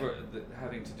Right.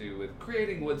 having to do with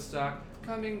creating Woodstock,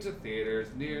 coming to theaters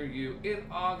near you in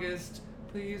August.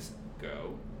 Please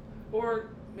go. Or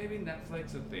maybe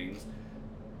Netflix and things.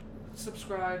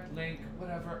 Subscribe, link,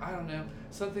 whatever, I don't know.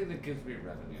 Something that gives me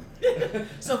revenue.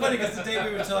 So funny because today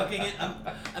we were talking.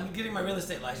 I'm getting my real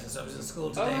estate license. So I was in school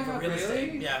today for real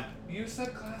estate. Really? Yeah. You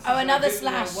said classes. Oh, another I didn't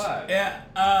know slash. What?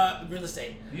 Yeah. Real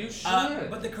estate. You should.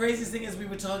 But the craziest thing is we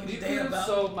were talking You today could have about.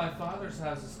 sold my father's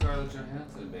house to Scarlett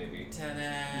Johansson, baby.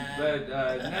 Ta-da. But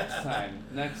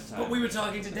next time. But we were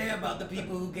talking today about the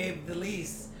people who gave the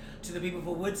lease to the people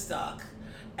for Woodstock,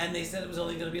 and they said it was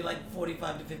only going to be like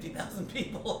 45 to 50,000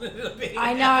 people. It ended up being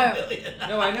I half a know. million.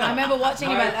 No, I know. I remember watching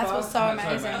My about that. That was so father-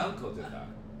 sorry, amazing. my uncle did that.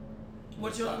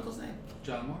 What's your uncle's name?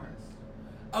 John Morris.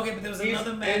 Okay, but there was He's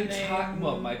another man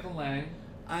named Michael Lang.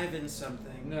 Ivan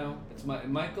something. No, it's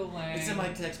Michael Lang. It's in my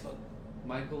textbook.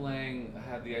 Michael Lang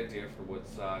had the idea for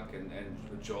Woodstock, and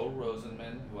Joel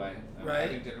Rosenman, who I'm Right.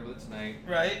 having dinner with tonight,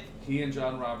 Right. he and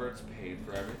John Roberts paid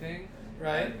for everything.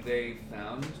 Right. And they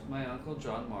found my uncle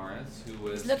John Morris, who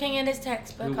was He's looking in his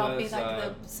textbook. Who I'll be was,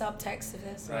 like the subtext of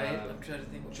this. Right. I'm trying to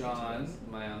think. What John, page it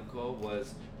was. my uncle,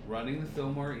 was running the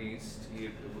Fillmore East. He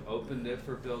had opened it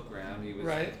for Bill Graham. He was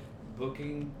Right.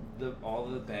 booking all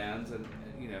the bands, and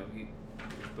he was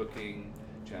booking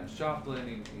Janis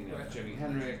Joplin, Right. Jimi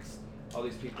Hendrix, all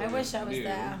these people. I he wish I was knew.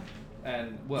 there.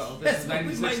 And well, this is We might not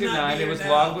be 1969. It here was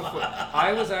now. long before.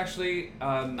 I was actually.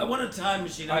 I want a time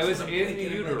machine. I just was wanna in blink it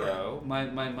and utero.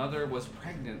 My mother was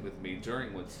pregnant with me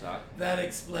during Woodstock. That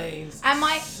explains. Am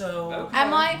I- So. Okay.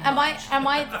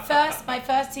 My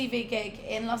first TV gig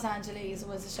in Los Angeles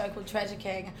was a show called Treasure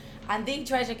King, and the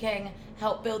Treasure King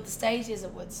helped build the stages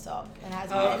at Woodstock and has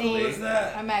How many cool is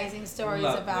that? amazing stories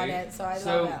Lovely. about it. So I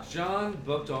So love it. John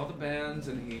booked all the bands,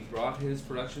 and he brought his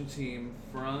production team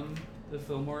from the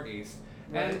Fillmore East.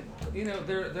 Right. And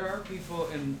there are people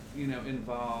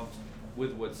involved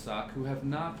with Woodstock who have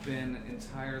not been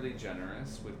entirely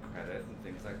generous with credit and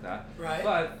things like that. Right.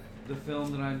 But the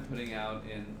film that I'm putting out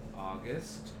in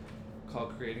August,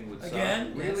 called Creating Woodstock,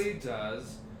 Again? really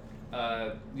does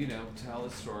tell the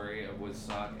story of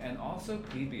Woodstock, and also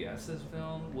PBS's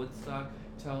film Woodstock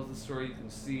tells the story. You can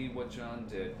see what John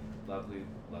did. Lovely,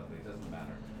 lovely. Doesn't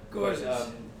matter. Gorgeous.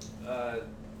 But,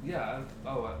 yeah.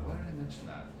 Oh, why did I mention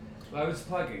that? Well, I was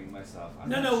plugging myself. I'm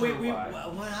No, not no. sure We. why.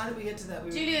 How did we get to that?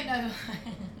 Juliet, no.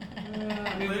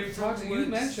 I mean, Went we from talked. You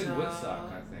mentioned Woodstock.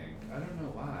 Woodstock. I think. I don't know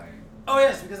why. Oh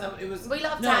yes, because it was. We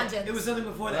love no, tangents. It was something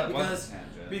before that That was a because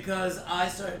tangent. because I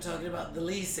started talking about the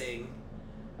leasing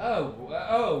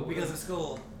Oh. because of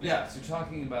school. Yes, you're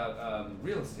talking about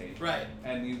real estate. Right.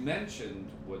 And you mentioned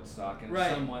Woodstock and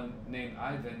Right. someone named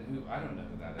Ivan who I don't know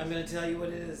who that is. I'm gonna tell you what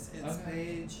it is. It's Okay.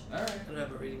 page. All right. I don't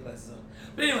have a reading glasses on.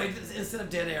 But anyway, instead of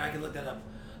dead air, I can look that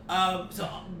up. So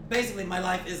basically, my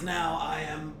life is now I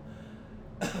am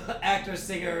actor,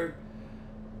 singer,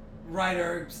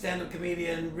 writer, stand-up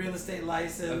comedian, real estate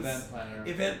license,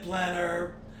 Event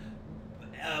planner.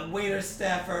 waiter,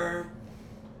 staffer.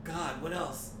 God, what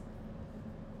else?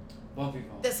 Bon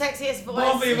vivant. The sexiest voice.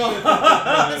 Bon vivant.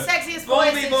 The sexiest Bon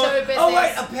voice in vivant. show business. Oh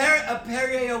wait, a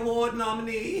Perrier Award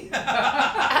nominee from the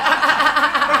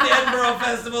Edinburgh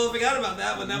Festival. Forgot about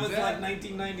that one. That was Yeah. like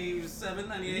 1997,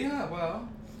 98. Yeah, well.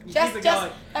 You Just, keep it just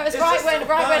going. that was It's right just when so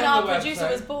right when fun. our On the producer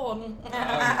website. was born.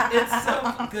 It's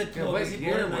so good. Yeah, What what was he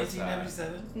year born in was that?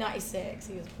 1997? 96.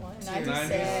 He was born in Seriously?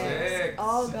 96.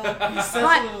 Oh god. He's such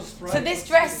Right, a little sprite. so this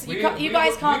dress, you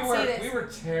guys can't see this. We were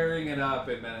tearing it up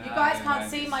in Manhattan. You guys in can't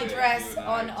see my 96, dress you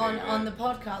and I, on the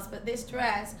David. podcast, but this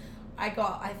dress I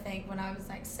got, I think, when I was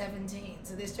like 17.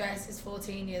 So this dress is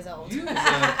 14 years old. You look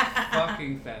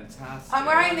fucking fantastic. I'm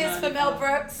wearing this for Mel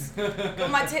Brooks.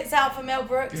 Got my tits out for Mel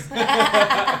Brooks. We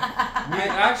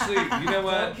actually, you know Don't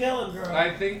what? kill him, girl. I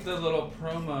think the little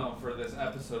promo for this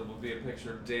episode will be a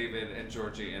picture of David and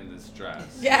Georgie in this dress.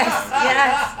 Yes,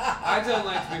 yes. I don't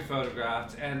like to be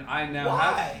photographed, and I now Why?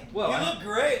 have. Well, you look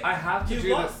great. I have to You've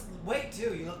do lost weight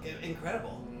too. You look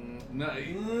incredible. No,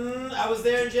 I was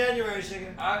there in January,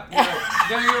 sugar. no,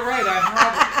 you're right.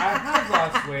 I have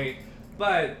lost weight,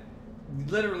 but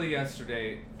literally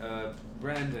yesterday,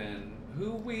 Brandon,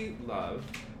 who we love,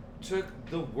 took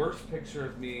the worst picture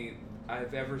of me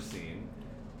I've ever seen,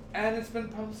 and it's been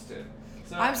posted.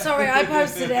 So I'm sorry, I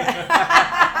posted it.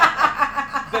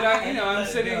 But I'm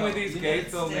sitting with these gay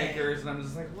filmmakers, and I'm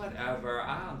just like, whatever,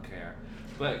 I don't care.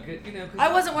 But 'cause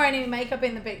I wasn't wearing any makeup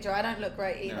in the picture. I don't look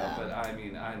great either. No, but I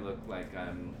mean, I look like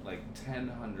I'm like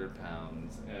 1,000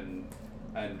 pounds, and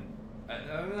I mean,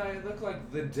 I look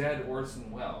like the dead Orson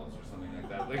Welles or something like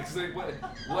that. Like, it's like what,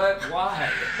 why?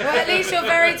 Well, at least you're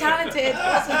very talented.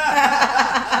 I'm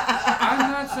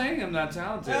not saying I'm not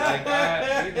talented. Like,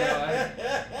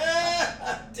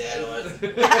 Dead Orson.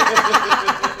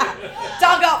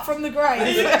 Dug up from the grave.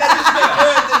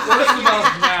 Orson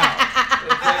Welles now.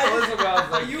 Orson Welles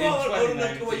like You in all old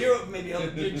enough? 2019. Well,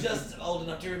 you're just old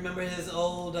enough to remember his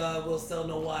old "We'll sell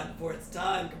no wine before it's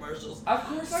time" commercials. Of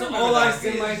course, I So remember all that. I see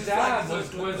And is my just dad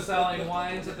like was selling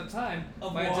wines at the time.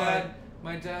 Of My wine. dad,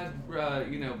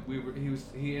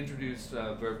 he introduced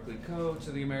Berkeley Coach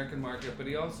to the American market, but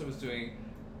he also was doing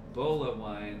Bola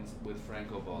wines with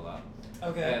Franco Bola.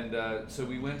 Okay. And so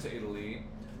we went to Italy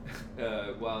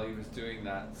while he was doing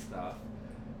that stuff,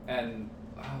 and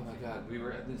oh my God, we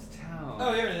were at this town.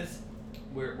 Oh, here it is.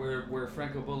 Where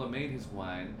Franco Bola made his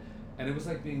wine, and it was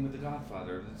like being with the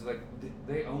Godfather. It's like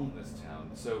they own this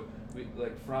town. So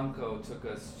Franco took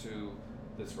us to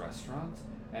this restaurant,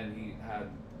 and he had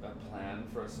a plan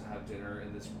for us to have dinner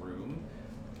in this room.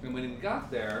 And when we got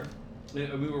there, we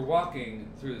were walking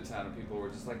through the town, and people were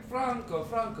just like, Franco,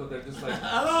 Franco. They're just like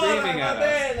screaming at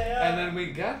us. And then we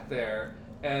got there,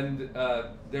 and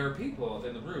there were people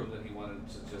in the room that he wanted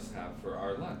to just have for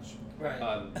our lunch. Right.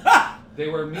 They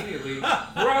were immediately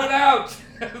thrown out,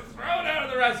 thrown out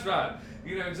of the restaurant.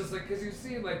 Just like because you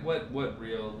see like what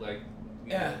real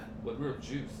what real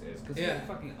juice is, because they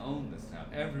fucking own this town.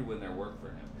 Everyone there worked for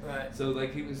him. Right. So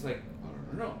like he was like, oh,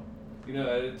 no. And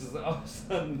it's just all of a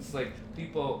sudden it's like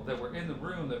people that were in the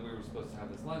room that we were supposed to have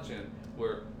this lunch in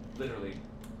were literally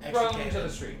thrown to the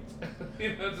street.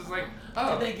 Just like,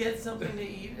 oh. Did they get something to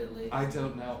eat at least? I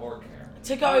don't know or care.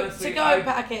 To go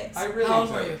packets. I really How old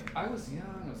don't. were you? I was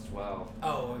young. I was 12.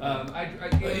 Oh.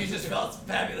 Okay. You just felt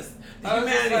fabulous. The I was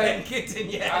just humanity like- hadn't kicked in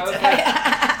yet. I was like,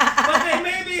 But they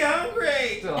may be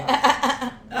hungry. still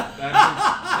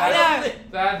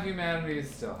that humanity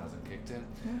still hasn't kicked in.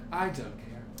 I don't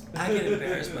care. I get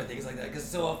embarrassed by things like that because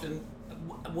so often,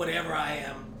 whatever I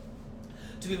am,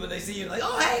 to people they see you like,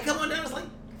 oh hey, come on down. It's like,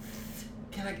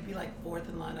 can I be like fourth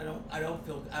in line? I don't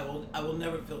feel. I will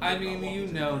never feel. Good I about mean, walking you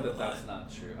to know the that line. that's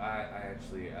not true. I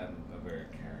actually am a very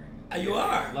caring. You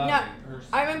are. Loving No, person.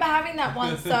 I remember having that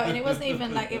once though, and it wasn't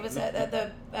even like it was at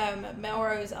the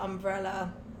Melrose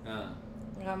Umbrella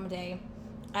Day,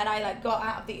 and I like got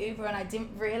out of the Uber and I didn't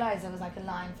realize there was like a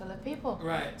line full of people.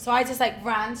 Right. So I just like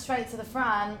ran straight to the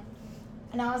front,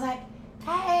 and I was like,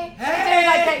 "Hey!"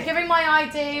 Hey! Like giving my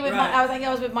ID with Right. I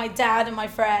was with my dad and my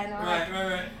friend. And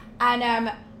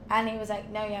Right. And he was like,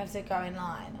 "No, you have to go in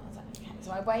line." I was like, "Okay."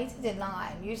 So I waited in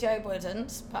line. Usually I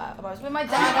wouldn't, but I was with my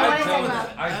dad. I wanted to take him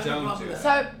out. I don't do that.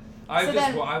 So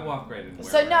I walk right in.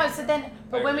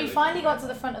 But when we really finally do got that. to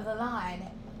the front of the line,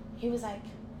 he was like,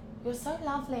 "You're so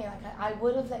lovely. Like I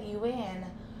would have let you in,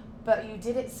 but you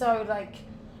did it so like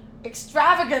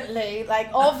extravagantly, like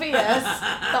obvious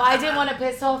that I didn't want to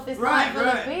piss off this line full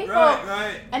of people."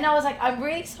 Right. And I was like, "I'm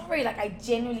really sorry. Like I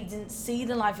genuinely didn't see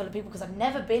the line full of people because I've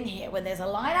never been here when there's a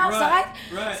line outside.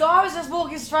 Right. So I was just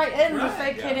walking straight in, Right,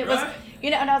 thinking yeah, it was." right.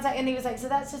 And I was like, and he was like, "So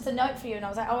that's just a note for you." And I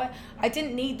was like, "Oh, I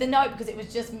didn't need the note because it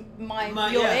was just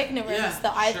your ignorance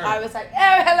that I was like,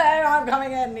 oh, hello, I'm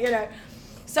coming in,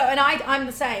 So, and I'm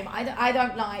the same. I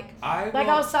don't like,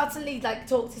 I'll suddenly like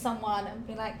talk to someone and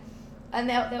be like, and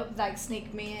they'll like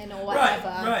sneak me in or whatever.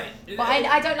 Right. But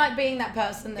I don't like being that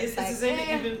person that's It's like, the same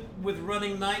thing even with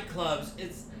running nightclubs.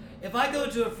 It's if I go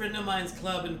to a friend of mine's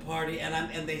club and party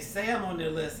and they say I'm on their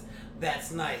list,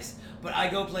 that's nice. But I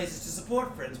go places to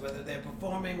support friends, whether they're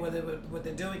performing, what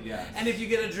they're doing. Yes. And if you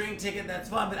get a drink ticket, that's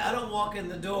fine. But I don't walk in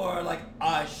the door like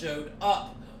I showed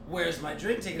up. Where's my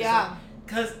drink ticket? Yeah.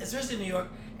 Because especially in New York,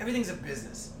 everything's a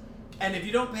business. And if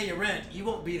you don't pay your rent, you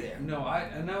won't be there. No, I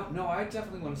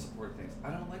definitely want to support things.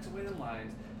 I don't like to wait in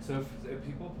lines. So if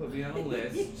people put me on a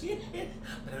list,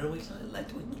 But I don't wait till I like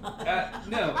to win.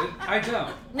 I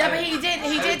don't. No, but he did.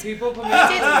 If people put me on a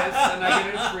list and I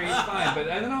get it free, it's fine. But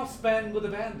and then I'll spend with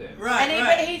abandon. Right, And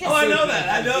right. he just- I know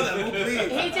that. Well, please.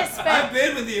 He just I've spent.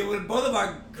 been with you with both of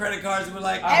our credit cards and we're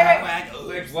like, Eric- whack.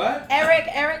 Like what? Eric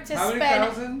just How many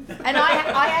spent. thousand? And I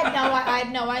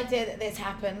had no idea that this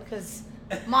happened because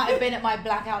might have been at my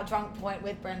blackout drunk point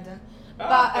with Brendan. But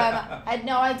I had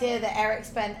no idea that Eric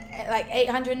spent like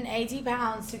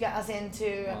 £880 to get us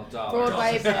into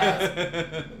Broadway plays.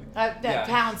 Yeah.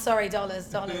 Pounds, sorry,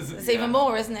 dollars. It's even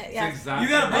more, isn't it? Yeah. Exactly.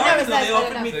 You got a I know bargain it's though. They less, I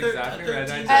offered don't me know. Exactly right,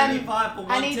 I $13.75 for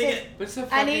one and he did- ticket. But it's a And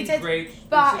fucking he did, great,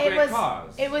 but it's a it great was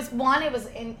cause. it was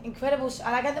incredible.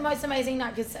 I got the most amazing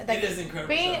night because It is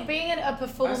incredible show. being a I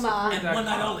performer, support And that one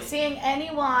night cause. only. seeing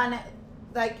anyone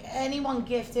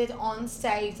gifted on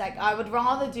stage, like I would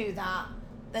rather do that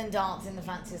than dance in the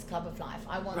fanciest club of life.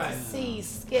 I want Right. to see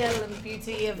skill and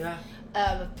beauty of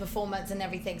performance and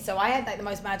everything. So I had like the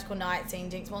most magical night seeing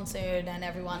Jinx Monsoon and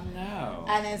everyone, No.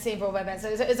 and then seeing Broadway bands. So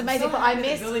it was amazing. So but I happy that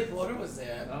missed. Billy Porter was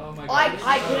there. Oh my god.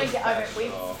 I he's couldn't so get over it.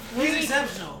 special. He's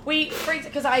exceptional. We freaked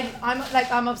because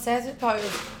I'm obsessed with Pose.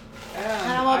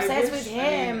 And I'm obsessed with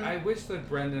him. I wish that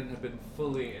Brendan had been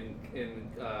fully in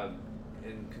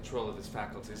control of his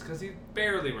faculties because he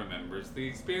barely remembers the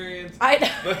experience.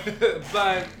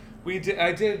 But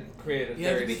I did create a You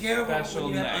have very to be careful special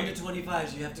when you have night. under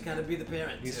 25s. You have to kind of be the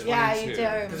parent. He's too. Yeah, 22. you do.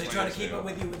 Because they try to keep up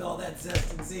with you with all that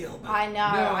zest and zeal. But I know.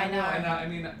 I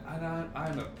mean,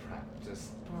 I'm a practice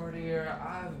partier.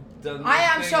 I've done. I this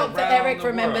am thing shocked that around Eric the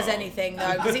remembers world. anything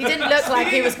though, because he didn't look like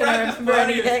he was going to remember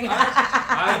anything.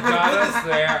 I got us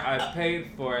there. I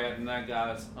paid for it, and I got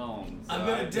us home. So I'm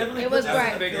gonna definitely. It put was that great.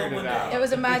 on the Figured film it one out. day. It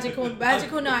was a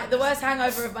magical night. The worst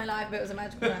hangover of my life, but it was a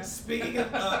magical night. Speaking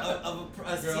of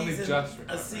You're only a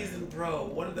just season pro,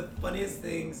 one of the funniest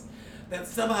things that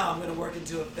somehow I'm going to work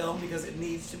into a film because it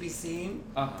needs to be seen.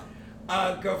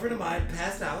 A girlfriend of mine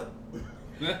passed out,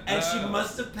 and she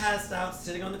must have passed out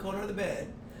sitting on the corner of the bed.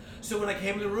 So when I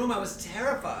came in the room, I was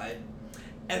terrified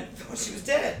and thought she was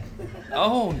dead.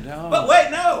 Oh no! But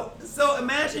wait, no. So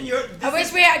imagine I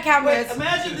wish we had cameras. Wait,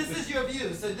 imagine this is your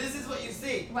view. So this is what you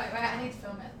see. Wait, I need to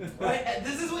film it. Right? And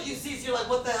this is what you see. So you're like,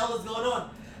 what the hell is going on?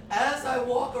 As I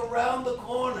walk around the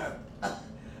corner.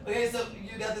 Okay, so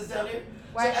you got this down here?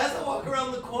 So Wait. as I walk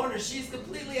around the corner, she's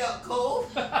completely out cold.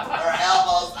 Her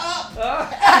elbows up.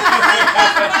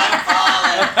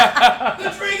 The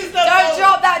drink is not Don't cold.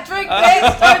 drop that drink, bitch!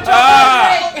 Don't drop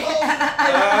that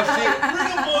drink!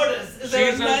 Rigor mortis. Is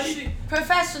there a 90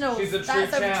 Professionals. She's a true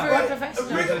That's champ. true Right? professional.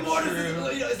 She's Rigor a mortis true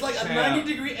is, it's like a champ.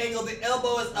 90-degree angle. The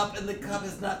elbow is up and the cup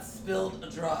has not spilled a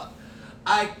drop.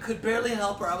 I could barely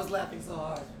help her. I was laughing so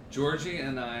hard. Georgie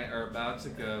and I are about to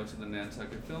go to the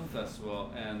Nantucket Film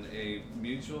Festival, and a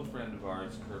mutual friend of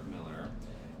ours, Kurt Miller,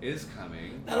 is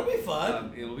coming. That'll be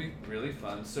fun. It'll be really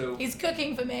fun. So He's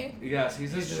cooking for me. yes,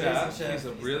 he's He's a an amazing chef. chef. He's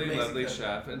a He's really an amazing lovely cook.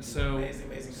 chef, and so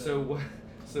Amazing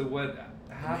so what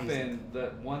happened?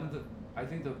 That one of the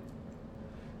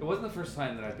it wasn't the first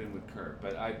time that I've been with Kurt,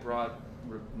 but I brought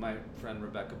my friend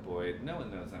Rebecca Boyd. No one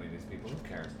knows any of these people. Who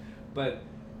cares? But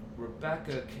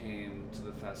Rebecca came to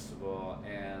the festival,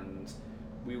 and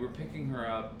we were picking her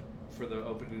up for the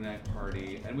opening night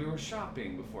party, and we were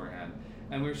shopping beforehand,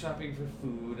 and we were shopping for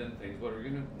food and things, what we're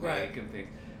gonna Right. make and things,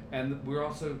 and we were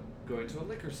also going to a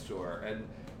liquor store, and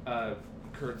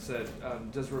Kurt said,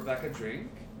 "Does Rebecca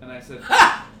drink?" And I said,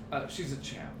 "She's a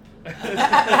champ."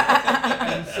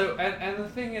 And so, and the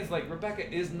thing is, like, Rebecca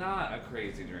is not a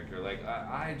crazy drinker. Like,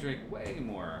 I drink way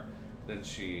more than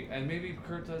she, and maybe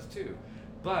Kurt does too.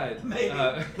 But Maybe.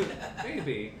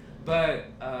 maybe. But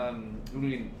I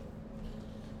mean,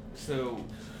 so.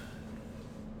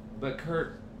 But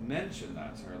Kurt mentioned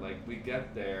that to her. Like, we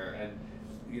get there, and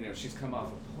she's come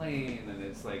off a plane, and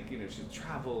it's like she's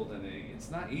traveled, and it's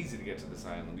not easy to get to this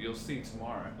island. You'll see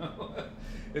tomorrow.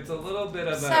 It's a little bit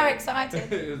of So excited.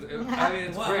 I mean,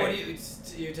 it's What great.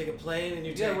 do you take a plane and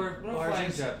you Yeah, take we're flying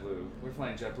barges? JetBlue. We're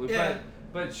flying JetBlue. Yeah.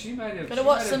 But she might have. Gotta she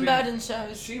watch might have some been- burden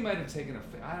shows. She might have taken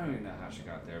I don't even know how she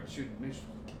got there, but she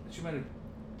might have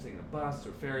taken a bus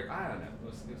or ferry. I don't know. It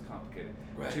was complicated.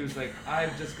 Right. She was like,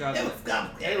 I've just got. It was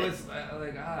complicated. It was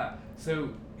So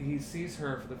he sees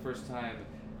her for the first time,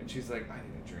 and she's like, I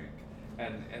need a drink,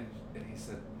 and he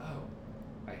said, oh,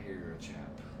 I hear you're a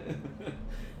champ,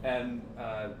 and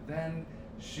then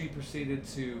she proceeded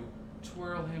to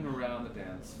twirl him around the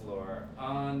dance floor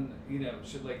on,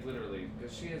 she, like, literally,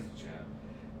 because she is a champ.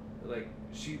 Like,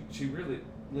 she really,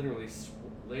 literally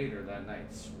later that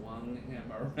night swung him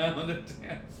around the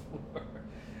dance floor.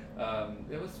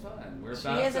 It was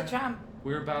fun. She is a tramp.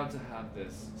 We're about to have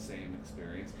this same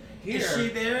experience. Here, Is she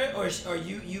there, or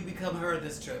you become her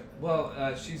this trip? well,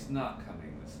 she's not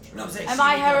coming this trip. No, I'm saying Am she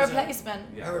I her becomes replacement?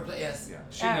 Yeah. Yes. Yeah,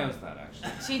 she Oh. knows that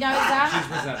actually. She knows that?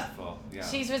 She's resentful. Yeah.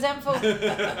 She's resentful.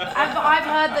 I've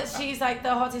heard that she's like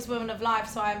the hottest woman of life,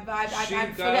 so I'm She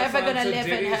forever got us going to onto live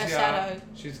in Diddy's her yacht. shadow.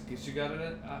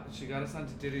 She got us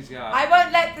onto Diddy's yacht. I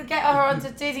won't get her onto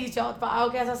Diddy's yacht, but I'll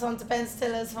get us onto Ben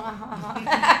Stiller's.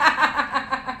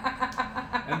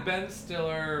 And Ben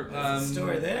Stiller. There's a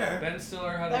story there. Ben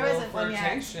Stiller had There a little isn't one yet.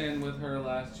 flirtation with her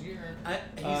last year.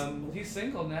 He's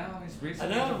single now. He's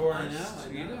recently divorced.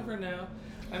 I know. You never know.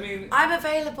 I mean, I'm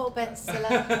available, Ben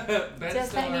Stiller. Ben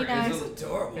Just letting you Stiller know. is He's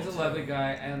adorable. He's a lovely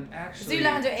guy, and actually,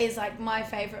 Zoolander is like my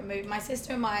favorite movie. My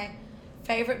sister and my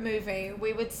favorite movie.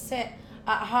 We would sit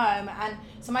at home, and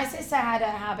so my sister had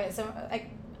a habit. So like,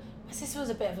 my sister was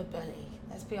a bit of a bully.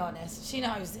 Let's be honest. She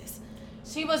knows this.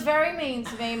 She was very mean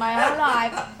to me my whole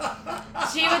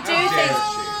life. She would do things.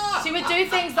 She would do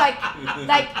things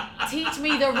like teach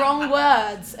me the wrong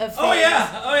words of things. Oh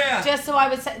yeah. Just so I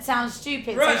would sound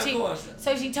stupid. Right, so of course.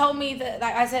 So she told me that,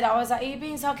 like I said, I was like, "Are you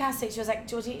being sarcastic?" She was like,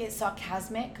 "Georgie, it's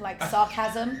sarcasmic, like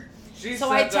sarcasm." She So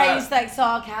said I changed that. like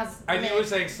sarcasm. And you were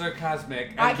saying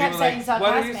sarcasmic. And I kept people were saying like,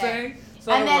 What are you sarcasmic. saying?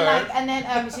 Say And the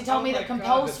then word. she told Oh me my that God,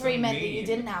 compulsory that's so meant that you mean.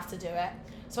 didn't have to do it.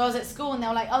 So I was at school and they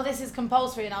were like, "Oh, this is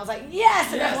compulsory," and I was like, "Yes!"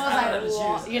 And Yes, everyone I was know like, the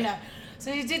 "What?" shoes. You know.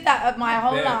 So she did that my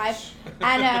whole Bitch. life,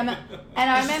 and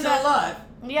I Is she remember. still alive?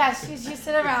 Yeah, she's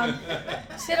still around.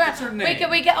 Still around. What's her name?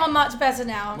 We get on much better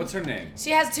now. What's her name?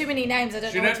 She has too many names. I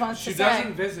don't know which ones She to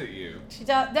doesn't say. visit you. She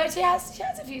does. No, she has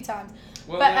a few times.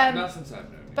 Well, But, not since I've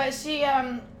known you. But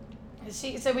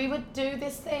so we would do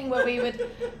this thing where we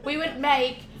would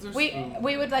make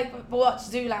we would like watch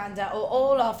Zoolander or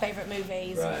all our favorite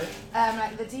movies. Right.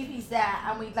 Like the TV's there,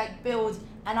 and we'd like build,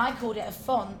 and I called it a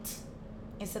font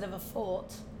instead of a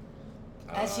fort,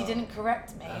 as she didn't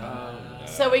correct me.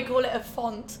 So we call it a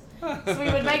font. So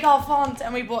we would make our font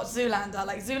and we'd watch Zoolander.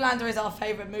 Like Zoolander is our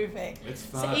favorite movie. It's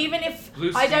fun. So even if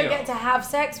Blue I don't Steel. get to have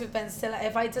sex with Ben Stiller,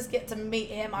 if I just get to meet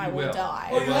him, I You will will. die.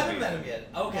 Oh, you Well, haven't met him yet.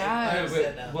 Okay. No. I Yeah,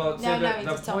 understand now. well, so No, the, he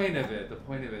the just told me point of that. it, the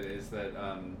point of it is that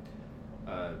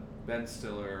Ben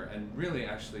Stiller and really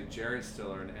actually Jerry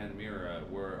Stiller and Ann Mira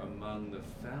were among the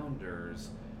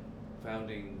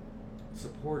founding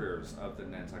supporters of the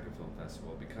Nantucket Film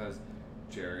Festival, because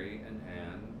Jerry and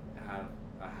Ann have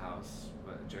a house.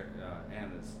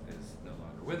 Ann is no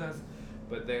longer with us,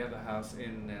 but they have a house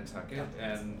in Nantucket,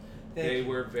 and they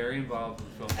were very involved in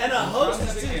film. And a festival host from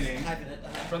the too. beginning.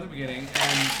 From the beginning,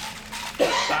 and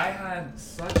I had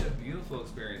such a beautiful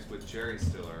experience with Jerry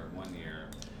Stiller one year.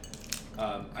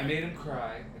 I made him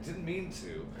cry. I didn't mean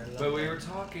to, but we were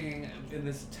talking in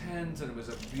this tent, and it was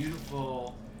a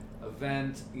beautiful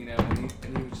event, you know.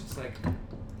 And he was just like,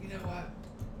 you know what?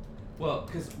 Well,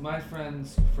 because my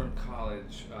friends from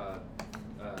college,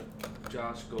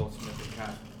 Josh Goldsmith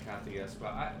and Kathy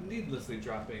Espa, needlessly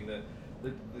dropping the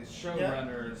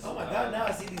showrunners. Oh my God! Now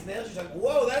I see these nails. You're like,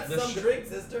 whoa, that's the some drink,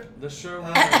 sister. The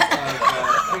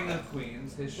showrunners of King of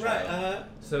Queens, his show. Right.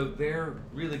 So they're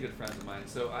really good friends of mine.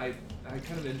 So I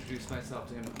kind of introduced myself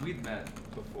to him. We'd met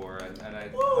before, and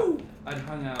I'd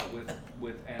hung out with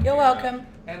Ann You're Mira. welcome.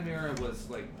 Ann Mira was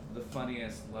like the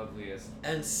funniest, loveliest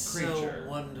And creature. so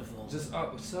wonderful. Just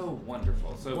so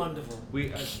wonderful. So wonderful.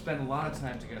 We spent a lot of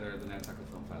time together at the Nantucket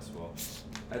Film Festival.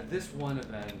 At this one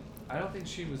event, I don't think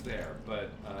she was there, but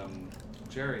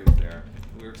Jerry was there.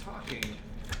 We were talking,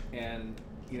 and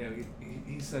you know,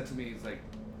 he said to me, he's like,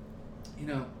 you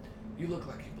know, you look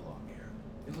like you belong here.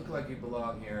 You look like you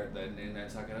belong here in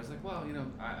Nantucket. I was like, well, you know,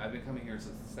 I've been coming here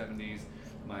since the '70s.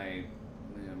 My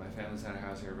family's had a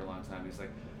house here for a long time. He's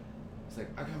like,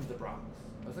 I come from the Bronx.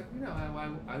 I was like, you know,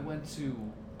 I went to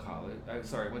college. I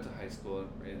went to high school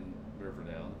in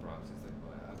Riverdale in the Bronx. He's like,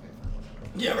 well, okay, fine,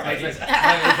 whatever. Yeah, right.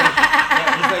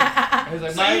 He's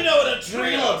like, so you know what a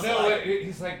tree looks like.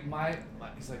 He's like,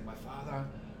 my father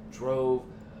drove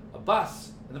a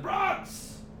bus in the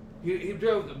Bronx. He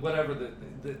drove whatever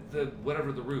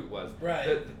the route was.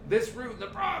 Right. This route in the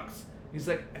Bronx. He's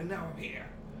like, and now I'm here.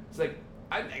 It's like,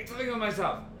 I make something of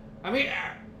myself. I'm here.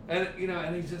 And you know,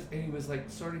 and he was like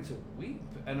starting to weep,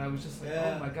 and I was just like,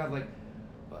 Yeah. oh my God, like,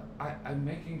 I'm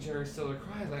making Jerry Stiller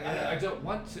cry. Like, Yeah. I don't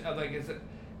want to. Like,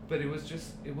 but it was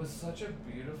such a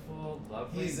beautiful,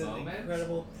 lovely He's an moment.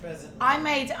 incredible present. I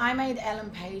made Ellen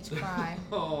Page cry.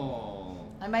 Oh.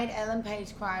 I made Ellen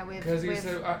Page cry with. Because you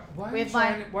said, why are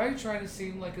you trying to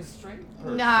seem like a straight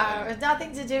person? No, it's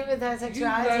nothing to do with her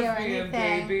sexuality or lesbian,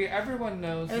 anything. baby. Everyone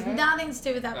knows It was that. nothing to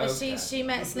do with that. But Okay. she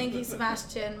met Slinky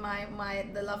Sebastian,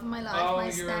 the love of my life, Oh, my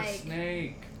you're snake. a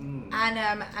snake. And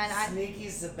I Sneaky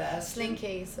Sebastian.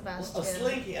 Slinky Sebastian. Oh,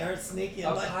 Slinky. I heard Sneaky. A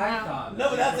I'm like, python. no,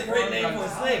 but that's a great name for a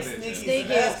snake. Television.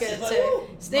 Sneaky is good Sebastian. too. Like, ooh,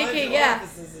 Sneaky, mind your yeah.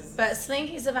 orifices. But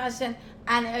Slinky Sebastian,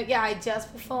 and I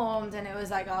just performed, and it was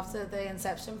like after the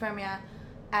Inception premiere,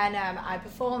 and I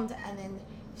performed, and then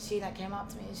she like came up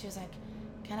to me and she was like,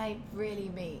 "Can I really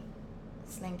meet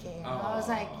Slinky?" And I was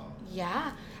like, Aw.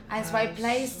 "Yeah." And so How I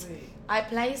placed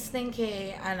sweet.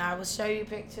 Slinky, and I will show you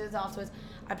pictures afterwards.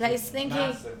 I placed Slinky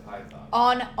Massive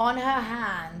python. on her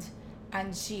hand,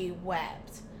 and she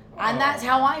wept, and Oh. that's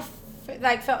how I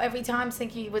felt every time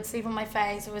Slinky would sleep on my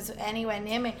face or was anywhere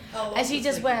near me, How long and she was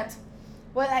just Slinky? wept.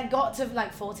 Well, I got to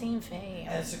like 14 feet.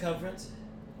 And circumference?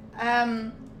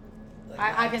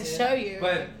 Like I can 10? show you.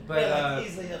 But Yeah, like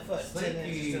easily a foot. 10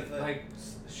 inches Slinky, to a foot. like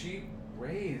she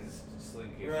raised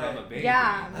Slinky Right. from a baby.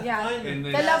 Yeah, I yeah. find In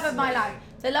it the The love of my fascinating.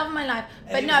 life. The love of my life.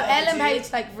 And But he no, was happy Ellen to you?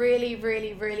 Page like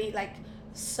really like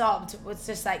sobbed. Was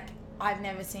just like, I've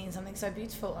never seen something so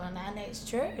beautiful, and it's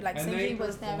true. Like And Slinky they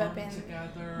was never performed been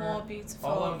together more beautiful.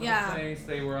 all over Yeah. the place.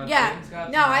 They were on Yeah, Things Got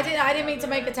no, I Talent didn't mean to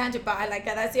make a together. tangent, but I like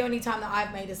that's the only time that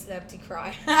I've made a celebrity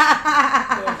cry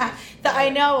that I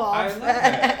know of. I love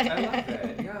it. I love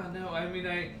it. Yeah, no, I mean,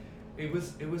 it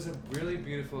was a really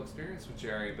beautiful experience with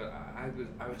Jerry, but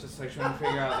I was just like trying to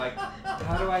figure out like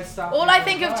how do I stop? All I people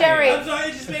think of crying? Jerry I'm sorry,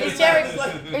 it just made Is me Jerry laugh. It's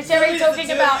like- is Jerry somebody's talking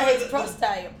the about Jerry his that-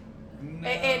 prostate? No.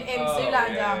 in Oh,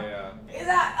 Zoolander. yeah. He's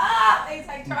like, he's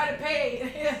like trying to pee.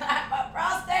 He's like, my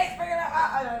prostate's bringing it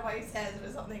out. I don't know what he says, but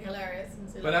it's something hilarious. In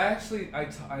Zoolander. But I actually,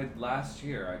 last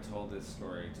year I told this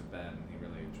story to Ben, and he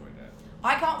really enjoyed it.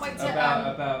 I can't wait to.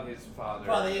 About his father.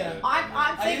 Father, yeah. I'm I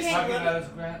used to thinking. talking about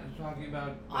his talking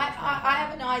about. I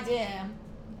have an idea.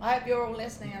 I hope you're all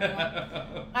listening, everyone.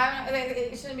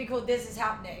 It shouldn't be called "This Is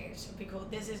Happening." It should be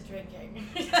called "This Is Drinking."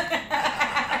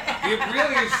 You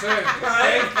really should.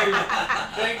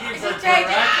 Thank you Is for it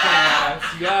changing? correcting us.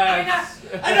 Yes.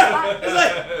 I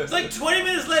know. It's like 20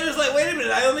 minutes later. It's like, wait a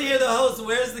minute. I only hear the host.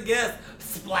 Where's the guest?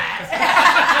 Splat.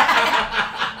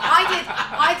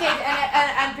 I did,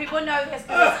 and people know this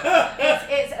because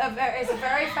it's a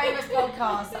very famous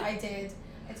podcast that I did.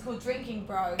 It's called Drinking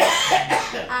Bros, and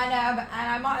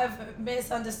I might have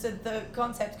misunderstood the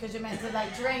concept because you're meant to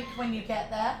like drink when you get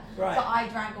there, Right. but I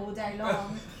drank all day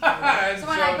long. And So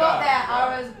when I showed got up. there,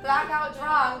 I was blackout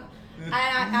drunk, and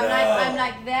I'm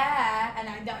like there, and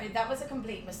I know that was a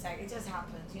complete mistake. It just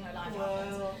happened, life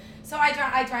happens. Well, So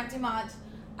I drank too much,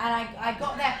 and I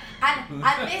got there,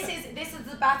 and this is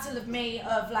the battle of me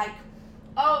of like,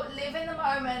 live in the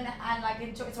moment and like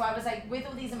enjoy. So I was like with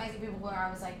all these amazing people where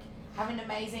I was like having an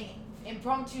amazing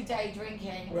impromptu day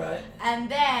drinking, right. and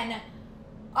then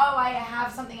I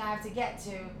have something I have to get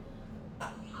to.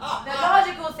 The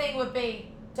logical thing would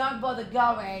be don't bother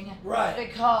going, Right.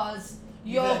 because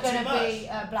You've you're had too gonna be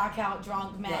much. a blackout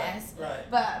drunk mess. Right.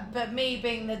 But me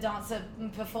being the dancer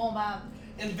and performer,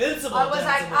 Invincible. I was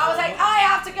like I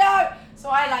have to go. So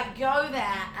I like go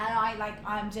there, and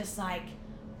I'm just like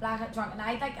blackout drunk, and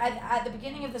I at the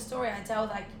beginning of the story I tell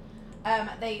like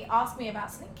they asked me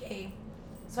about Slinky,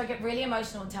 so I get really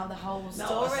emotional and tell the whole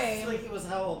story. Slinky was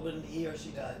how old when he or she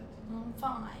died?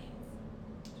 Fine.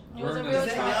 It was a Burned real in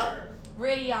the child. fire.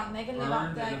 Really young. They can live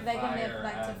up. Burned in They the can live fire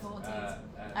like to at, 40s.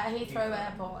 At Heathrow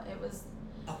Airport, it was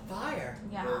A fire.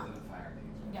 yeah. Burned in the fire.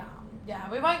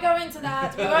 Yeah, we won't go into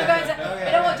that. We won't go into. Okay.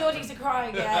 We don't want Georgie to cry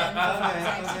again. For fuck's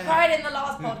sake. She Okay. cried in the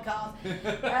last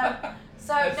podcast.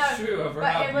 So That's no, true of but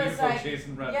how it was beautiful like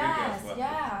Jason Rodriguez yes, was.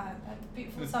 yeah, a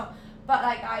beautiful song. But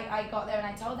like I got there and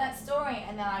I told that story,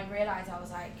 and then I realized I was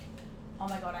like, oh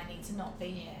my god, I need to not be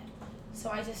here.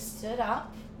 So I just stood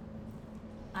up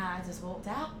and I just walked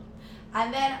out.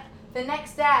 And then the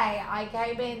next day I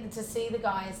came in to see the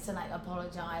guys to like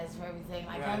apologize for everything.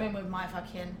 I came Right. in with my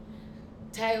fucking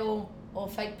tail or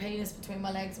fake penis between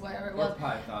my legs, whatever it Or was.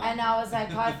 python. And I was like,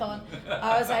 Python.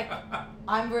 I was like,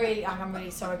 I'm really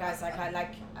sorry, guys. Like,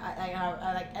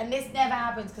 and this never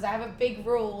happens because I have a big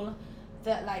rule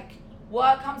that like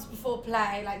work comes before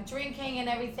play, like drinking and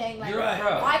everything. Like, You're a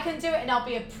pro. I can do it and I'll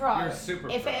be a pro. You're a super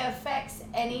If pro. it affects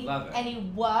any Love it.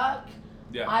 work,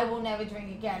 Yeah. I will never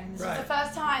drink again. This was Right. the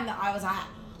first time that I was like,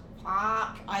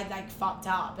 fuck, I like fucked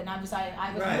up, and I was Right.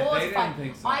 They mortified. didn't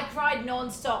think so. I cried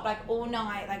non-stop, like all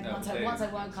night. Like No, once they I didn't woke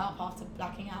think so. up after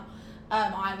blacking out,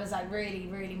 I was like really,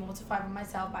 really mortified with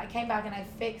myself. But I came back and I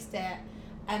fixed it,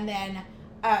 and then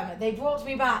They brought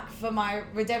me back for my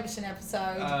redemption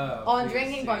episode Oh, on you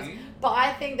drinking see? bros. But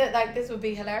I think that like this would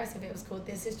be hilarious if it was called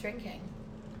 "This Is Drinking"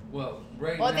 Well,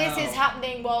 right or now. "This Is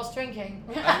Happening Whilst Drinking."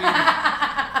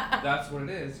 That's what it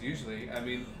is usually. I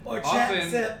mean, Or chat and often,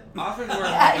 sip. often we're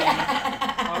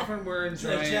often we're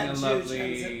enjoying chat a and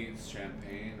lovely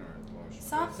champagne or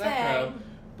Something. prosecco,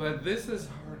 but this is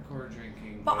hardcore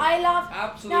drinking. But with I love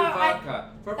Absolute no,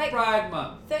 vodka for like, Pride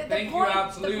Month. The Thank point, you,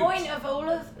 Absolute. The point of all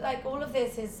of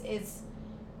this is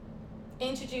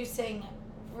introducing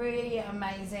really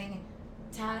amazing,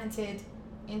 talented,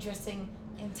 interesting,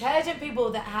 intelligent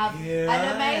people that have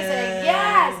have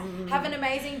an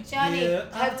amazing journey,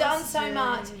 have done so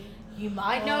much. You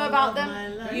might know about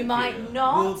them, you might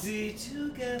not, but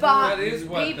That is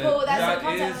what people, the, that's that the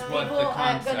concept. is what People the are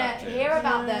concept gonna is. hear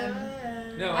about them,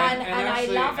 No, and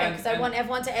actually, I love it because I and want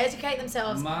everyone to educate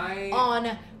themselves my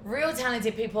on real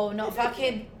talented people, not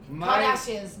fucking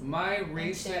Kardashians. My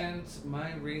recent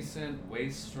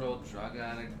wastrel drug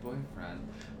addict boyfriend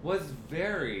was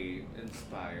very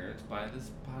inspired by this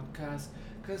podcast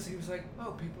because he was like,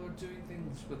 "Oh, people are doing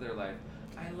things with their life.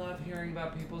 I love hearing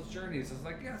about people's journeys." I was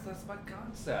like, "Yes, that's my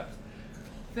concept."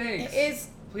 Thanks. It is.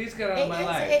 Please get out of my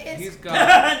life. It is. He's gone.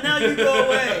 Now you go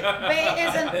away. But it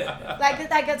isn't like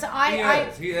it's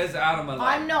He is out of my life.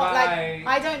 I'm not Bye. like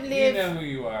I don't live You know who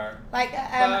you are. like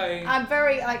Bye. I'm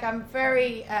very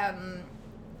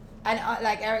and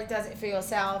like Eric does it for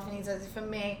yourself and he does it for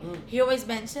me. He always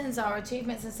mentions our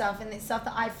achievements and stuff, and it's stuff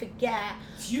that I forget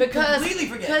You completely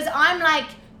forget. because I'm like,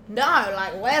 no,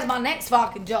 like where's my next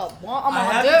fucking job? What am I I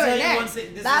have to tell doing you next? one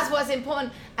thing, this That's is- what's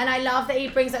important, and I love that he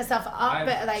brings that stuff up. I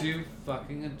But like, do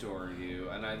fucking adore you,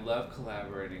 and I love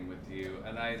collaborating with you,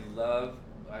 and I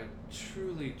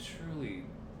truly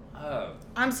love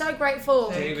I'm so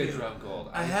grateful. Thank David you. Drumgold.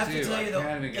 I have to tell you though,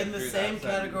 can't even get in the through same that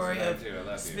sentence, category but I of do. I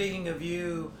love you. speaking of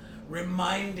you,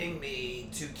 reminding me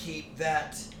to keep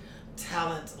that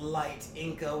talent light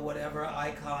Inca whatever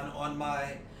icon on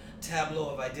my tableau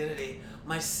of identity.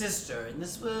 My sister, and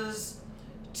this was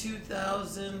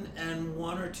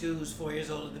 2001 or 2, who's 4 years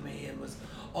older than me and was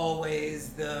always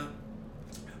the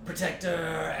protector,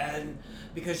 and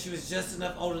because she was just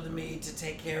enough older than me to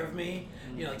take care of me,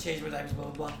 you know, change my diapers, blah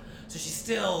blah blah. So she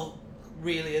still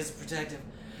really is protective.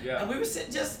 Yeah. And we were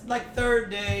sitting just like third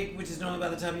day, which is normally by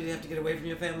the time you have to get away from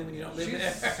your family when you don't live She's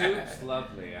there. super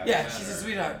lovely. I've Yeah, met she's a her.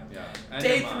 sweetheart. Yeah. And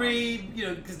Day your mom. 3, you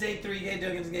know, because day 3, Gay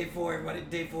Duggins, and day 4,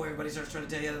 everybody starts trying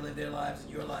to tell you how to live their lives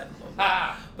and your life. And blah, blah, blah.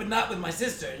 Ha! But not with my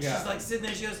sister. And Yeah. she's like sitting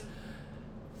there, she goes,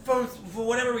 for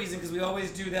whatever reason, because we always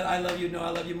do that, I love you, no,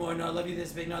 I love you more, no, I love you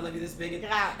this big, no, I love you this big.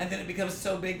 Yeah. And then it becomes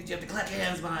so big that you have to clap your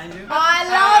hands behind you. I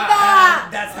love that.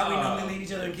 And that's how we Oh. normally leave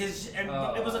each other in kisses. And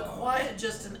it was a quiet,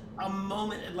 just a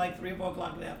moment at like 3 or 4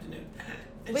 o'clock in the afternoon.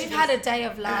 And We've she had goes- a day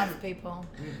of love, people.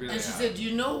 We really and she are. said, "Do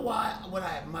you know what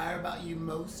I admire about you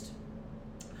most?"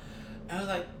 And I was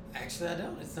like, "Actually, I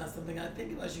don't. It's not something I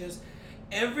think about." She goes,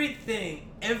 everything.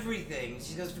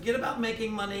 She goes, "Forget about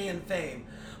making money and fame,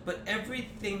 but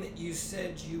everything that you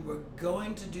said you were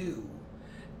going to do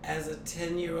as a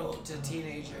 10-year-old to a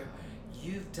teenager,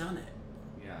 you've done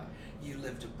it. Yeah. You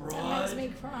lived That abroad." makes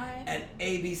me cry. And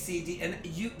A, B, C, D, and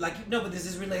you, like, no, but this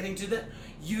is relating to that.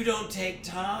 You don't take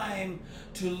time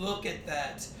to look at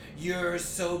that. You're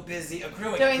so busy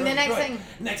accruing. Doing the next accruing. thing.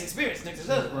 Next experience. Next She's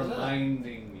experience.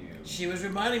 reminding you. She was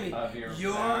reminding me Of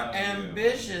your value,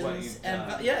 ambitions what you've and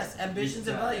done. ambitions You've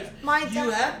and done values. it. My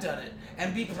You dad- have done it,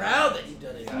 and be proud that you've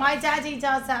done it. Yeah. My daddy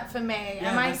does that for me. Yeah,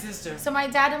 and my sister. So my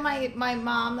dad and my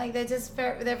mom, like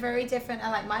they're very different.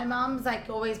 And like my mom's like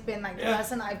always been like the Yeah.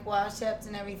 person I've worshipped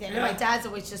and everything. And Yeah. my dad's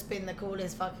always just been the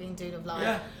coolest fucking dude of life.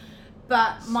 Yeah.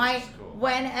 But cool.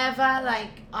 whenever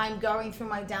like I'm going through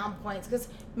my down points, because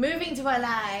moving to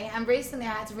LA and recently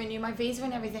I had to renew my visa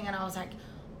and everything, and I was like,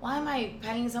 why am I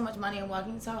paying so much money and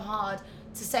working so hard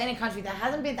to stay in a country that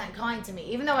hasn't been that kind to me?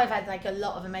 Even though I've had like a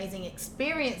lot of amazing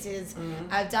experiences,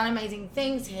 I've done amazing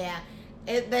things here.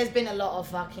 There's been a lot of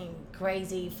fucking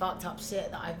crazy, fucked up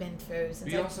shit that I've been through since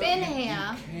But you I've also, been you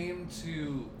here. came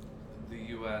to the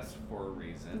U.S. for a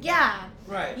reason. Yeah.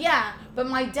 Right. Yeah, but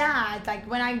my dad, like,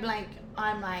 when I'm like,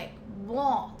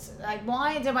 what? Like,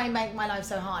 why do I make my life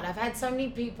so hard? I've had so many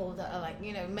people that are like,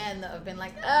 you know, men that have been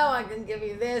like, oh, I can give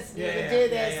you this, you Yeah, can yeah, do yeah,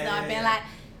 this, yeah, and I've yeah, been yeah. like,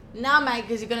 nah, mate,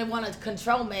 because you're going to want to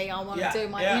control me. I want Yeah, to do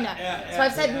my, yeah, you know. yeah, So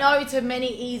I've said yeah. no to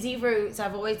many easy routes.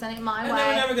 I've always done it my And way. they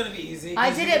were never going to be easy. I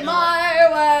 'cause did you it wouldn't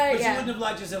have my way. But you Yeah. wouldn't have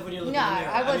liked yourself when you look No, in the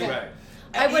mirror. I wouldn't. Right.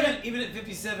 I And wouldn't. even at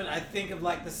 57, I think of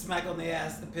like the smack on the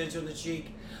ass, the pinch on the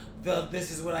cheek, the "this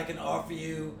is what I can offer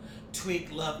you," tweak,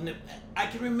 love, nip. I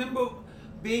can remember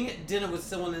being at dinner with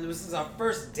someone, and this was our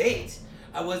first date.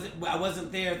 I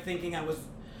wasn't there thinking I was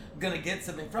gonna get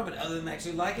something from it other than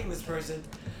actually liking this person.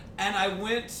 And I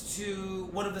went to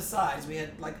one of the sides. We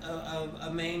had like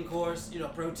a main course,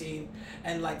 protein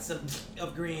and like some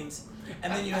of greens,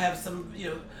 and then you have some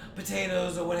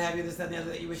potatoes or what have you, this, that, and the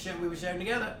other that we were sharing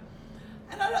together.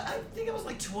 And I think I was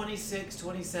like 26,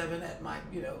 27 at my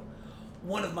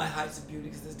one of my heights of beauty,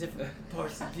 because there's different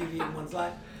parts of beauty in one's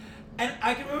life. And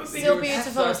I can remember being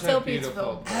still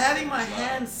beautiful. having my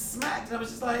hands smacked, and I was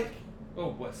just like, oh,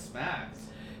 what smacked?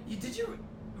 Did you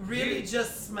really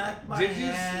just smack my hand? Did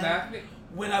you smack me?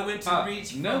 When I went to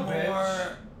reach for more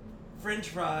bitch. French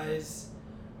fries,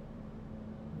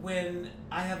 when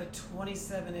I have a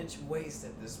 27-inch waist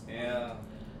at this point. Yeah.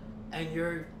 And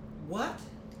you're, what?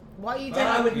 What you And doing?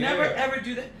 I would never ever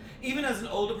do that. Even as an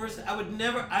older person,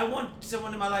 I want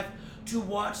someone in my life to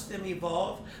watch them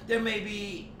evolve. There may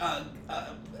be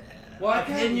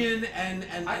opinion and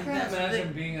I can't that's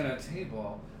imagine being at a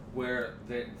table where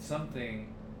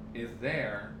something is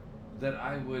there that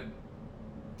I would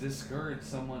discourage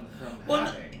someone from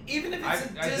having. Even if it's I a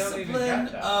don't even discipline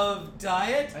get that. of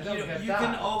diet, I don't get you that.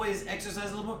 can always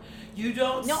exercise a little more. You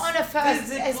don't. Not on a first,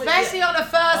 physically- especially on a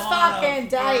first On a fucking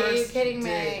day. Are you first kidding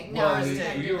date. me? No, Well, you you,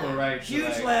 don't do you were that. right. Huge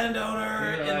like,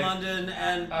 landowner you're in like, London,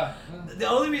 and the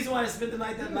only reason why I spent the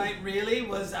night that night really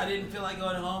was I didn't feel like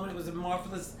going home, and it was a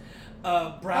marvelous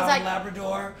brown like,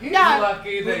 Labrador. He's No.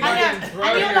 lucky that I you know. didn't throw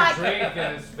And you're your like- drink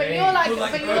in his but face. you're like- Who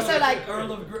but you're also like-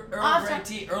 Earl After- Grey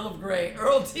tea, Earl of Grey,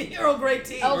 Earl tea, Earl Grey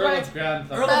tea, Earl Earl Grey- of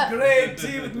Grantham. Earl of Grey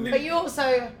tea with me. But you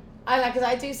also, because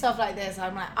I do stuff like this,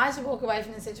 I'm like, I should walk away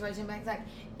from the situation, but it's like,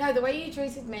 no, the way you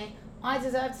treated me, I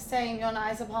deserve to stay in your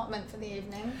nice apartment for the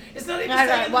evening. It's not even Right,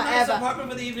 staying in the nice whatever.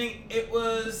 apartment for the evening. It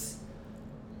was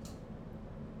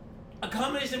a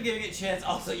combination of giving it a chance.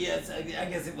 Also, yes, I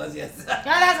guess it was yes.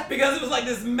 that's- Because it was like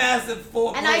this massive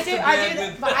four. And I do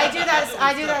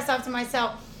that stuff to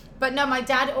myself. But no, my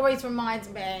dad always reminds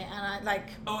me, and I like,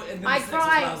 Oh, and then I the sex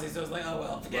cry. was lousy, so I was like, oh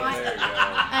well, forget I- it. There you go.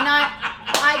 and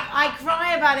I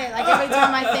cry about it. Like every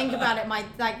time I think about it, my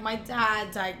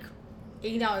dad, like,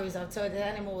 he knows. I've told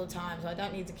him all the time, so I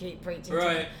don't need to keep preaching to him.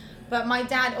 Right. But my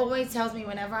dad always tells me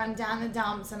whenever I'm down the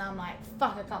dumps and I'm like,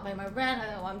 fuck, I can't pay my rent, I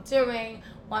don't know what I'm doing,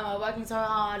 why am I working so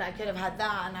hard, I could have had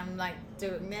that, and I'm like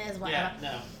doing this, whatever.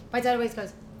 Yeah, no. My dad always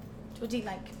goes, Georgie,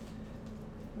 like,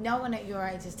 no one at your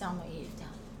age has done what you've done.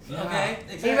 Okay,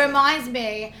 exactly. He reminds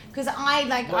me, because I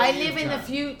What I you've live in the done.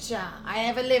 future. I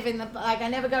never live in the, I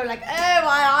never go like, oh,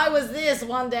 I was this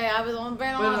one day, I was on, And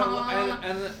a lot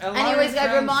And of he always your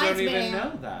friends reminds don't me. even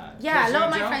know that. Yeah, a 'Cause lot you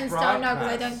of my friends don't know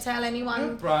because I don't tell You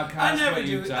anyone. broadcast I never what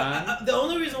do. you've done. The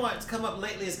only reason why it's come up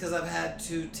lately is because I've had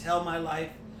to tell my life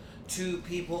to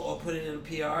people or put it in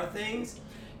PR things.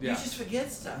 Yeah. You just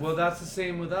forget stuff. Well, that's the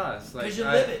same with us. Like, 'Cause you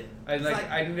live it. I It's like, like-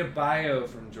 I need a bio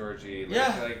from Georgie. Like,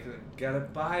 Yeah. Like, get a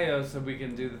bio so we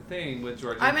can do the thing with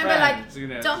Georgie. I remember friends,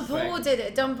 like Don Paul did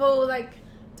it. Don Paul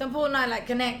and I like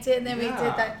connected, and then we Yeah.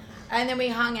 did that, and then we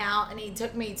hung out, and he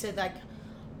took me to like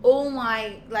all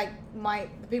my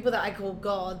the people that I call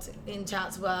God in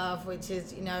Chatsworth, which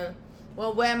is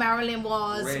where Marilyn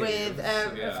was Raves, with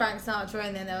yeah. Frank Sinatra,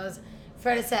 and then there was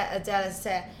Fred Astaire, Adele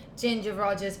Astaire, Ginger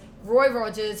Rogers, Roy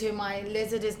Rogers, who my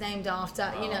lizard is named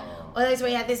after. Oh. All those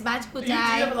we had this magical Do day. you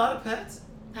have a lot of pets?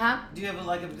 Huh? Do you have a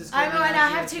I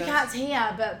have two cats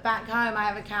here, but back home I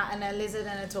have a cat and a lizard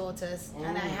and a tortoise,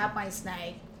 and I Ooh. have my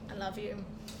snake. I love you.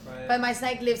 Right. But my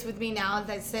snake lives with me now.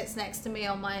 That sits next to me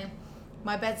on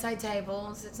my bedside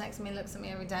table. Sits next to me, looks at me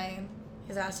every day, and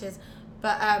his ashes.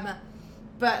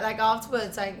 But like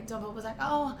afterwards, like Don Paul was like,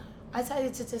 oh, I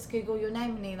decided to just Google your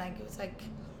name, and he was like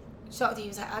shocked. He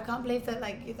was like, I can't believe that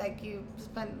like you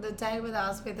spent the day with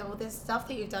us with all this stuff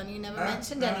that you've done. You never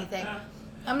mentioned anything.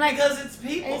 I'm like, Because it's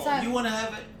people. It's like- you want to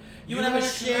have it. You want to have a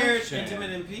shared,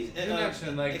 intimate, and peace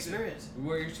connection. Like experience.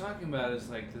 What you're talking about is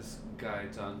like this guy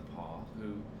Don Paul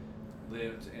who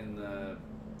lived in the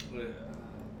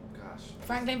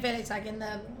Franklin Village, like in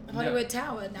the Hollywood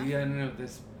Tower now. Yeah, no,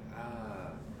 this.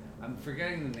 I'm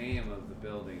forgetting the name of the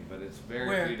building, but it's very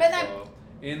Where? beautiful.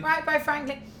 Right by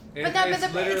Franklin. But It- no, it's but it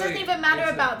doesn't literally- even matter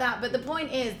it's a- about that. But the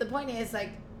point is like,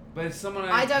 But it's someone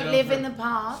I don't know live for in the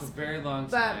past, a very long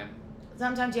but time.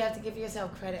 sometimes you have to give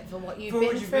yourself credit for what you've For been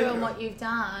what you've through been and through. what you've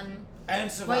done.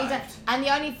 And What you done. survived. And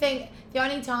the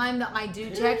only time that I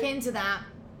do check into that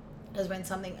is when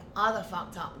something other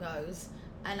fucked up goes,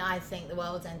 and I think the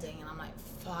world's ending, and I'm like,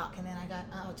 fuck, and then I go,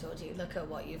 oh, Georgie, look at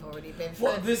what you've already been through.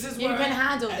 Well, this is you where can I-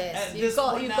 handle at- this. at You've this got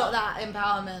point you've now- got that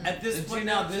empowerment. At this Did point you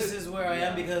now, know this too- is where I am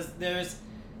yeah. because there's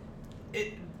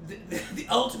the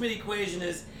ultimate equation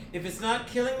is if it's not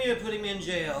killing me or putting me in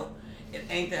jail, it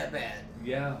ain't that bad.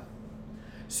 Yeah.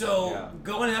 So Yeah.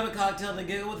 go and have a cocktail, then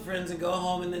giggle with friends, and go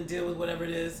home, and then deal with whatever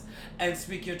it is, and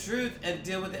speak your truth, and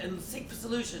deal with it, and seek for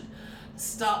solution.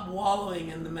 Stop wallowing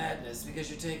in the madness because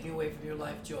you're taking away from your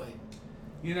life joy.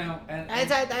 You know, and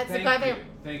That's thank a you, perfect-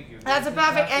 thank you. That's a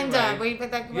perfect exactly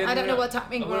ender. right. I don't know what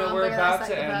timing we're on, We're but about that's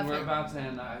to like the end. We're perfect. about to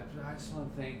end. I just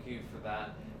want to thank you for that,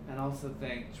 and also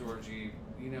thank Georgie.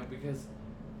 You know, because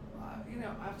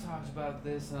I've talked about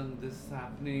this on This Is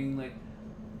Happening. Like,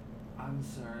 I'm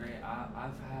sorry,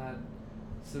 I've had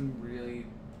some really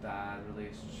bad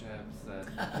relationships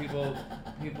that people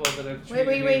that have treated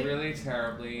me really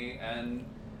terribly, and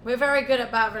We're very good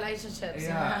at bad relationships.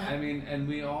 yeah, I mean, and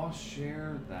we all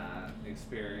share that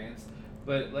experience,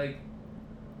 but like,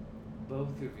 both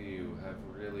of you have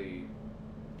really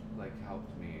like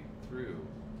helped me through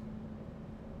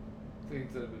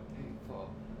things that have been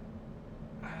painful.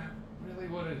 I really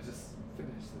want to just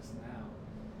finish this now.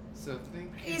 So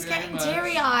thank you He's very getting much.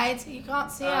 teary-eyed. You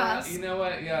can't see us. You know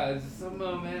what? Yeah, it's just a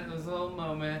moment. It was a little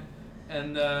moment,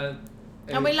 and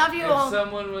And we love you if all. If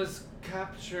someone was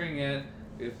capturing it,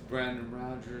 if Brandon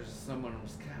Rogers, someone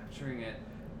was capturing it,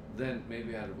 then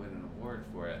maybe I'd win an award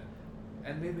for it,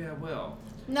 and maybe I will.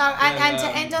 No, and to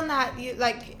end on that,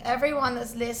 like everyone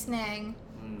that's listening,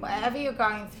 whatever you're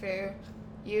going through,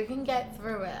 you can get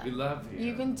through it. We love you.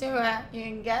 You can do it. You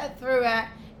can get through it.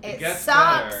 It gets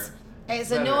sucks. better. It's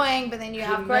Better. annoying, but then you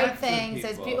have great Connect with things.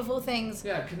 There's people. beautiful things.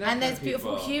 Yeah, connect and there's with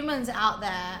beautiful people. humans out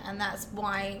there, and that's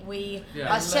why we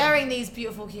Yeah. are sharing these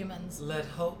beautiful humans. Let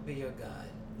hope be your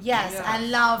guide. Yes, Yes.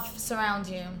 and love surround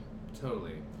you.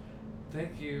 Totally.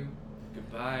 Thank you.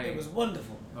 Goodbye. It was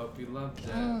wonderful. Hope you loved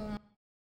it. Mm.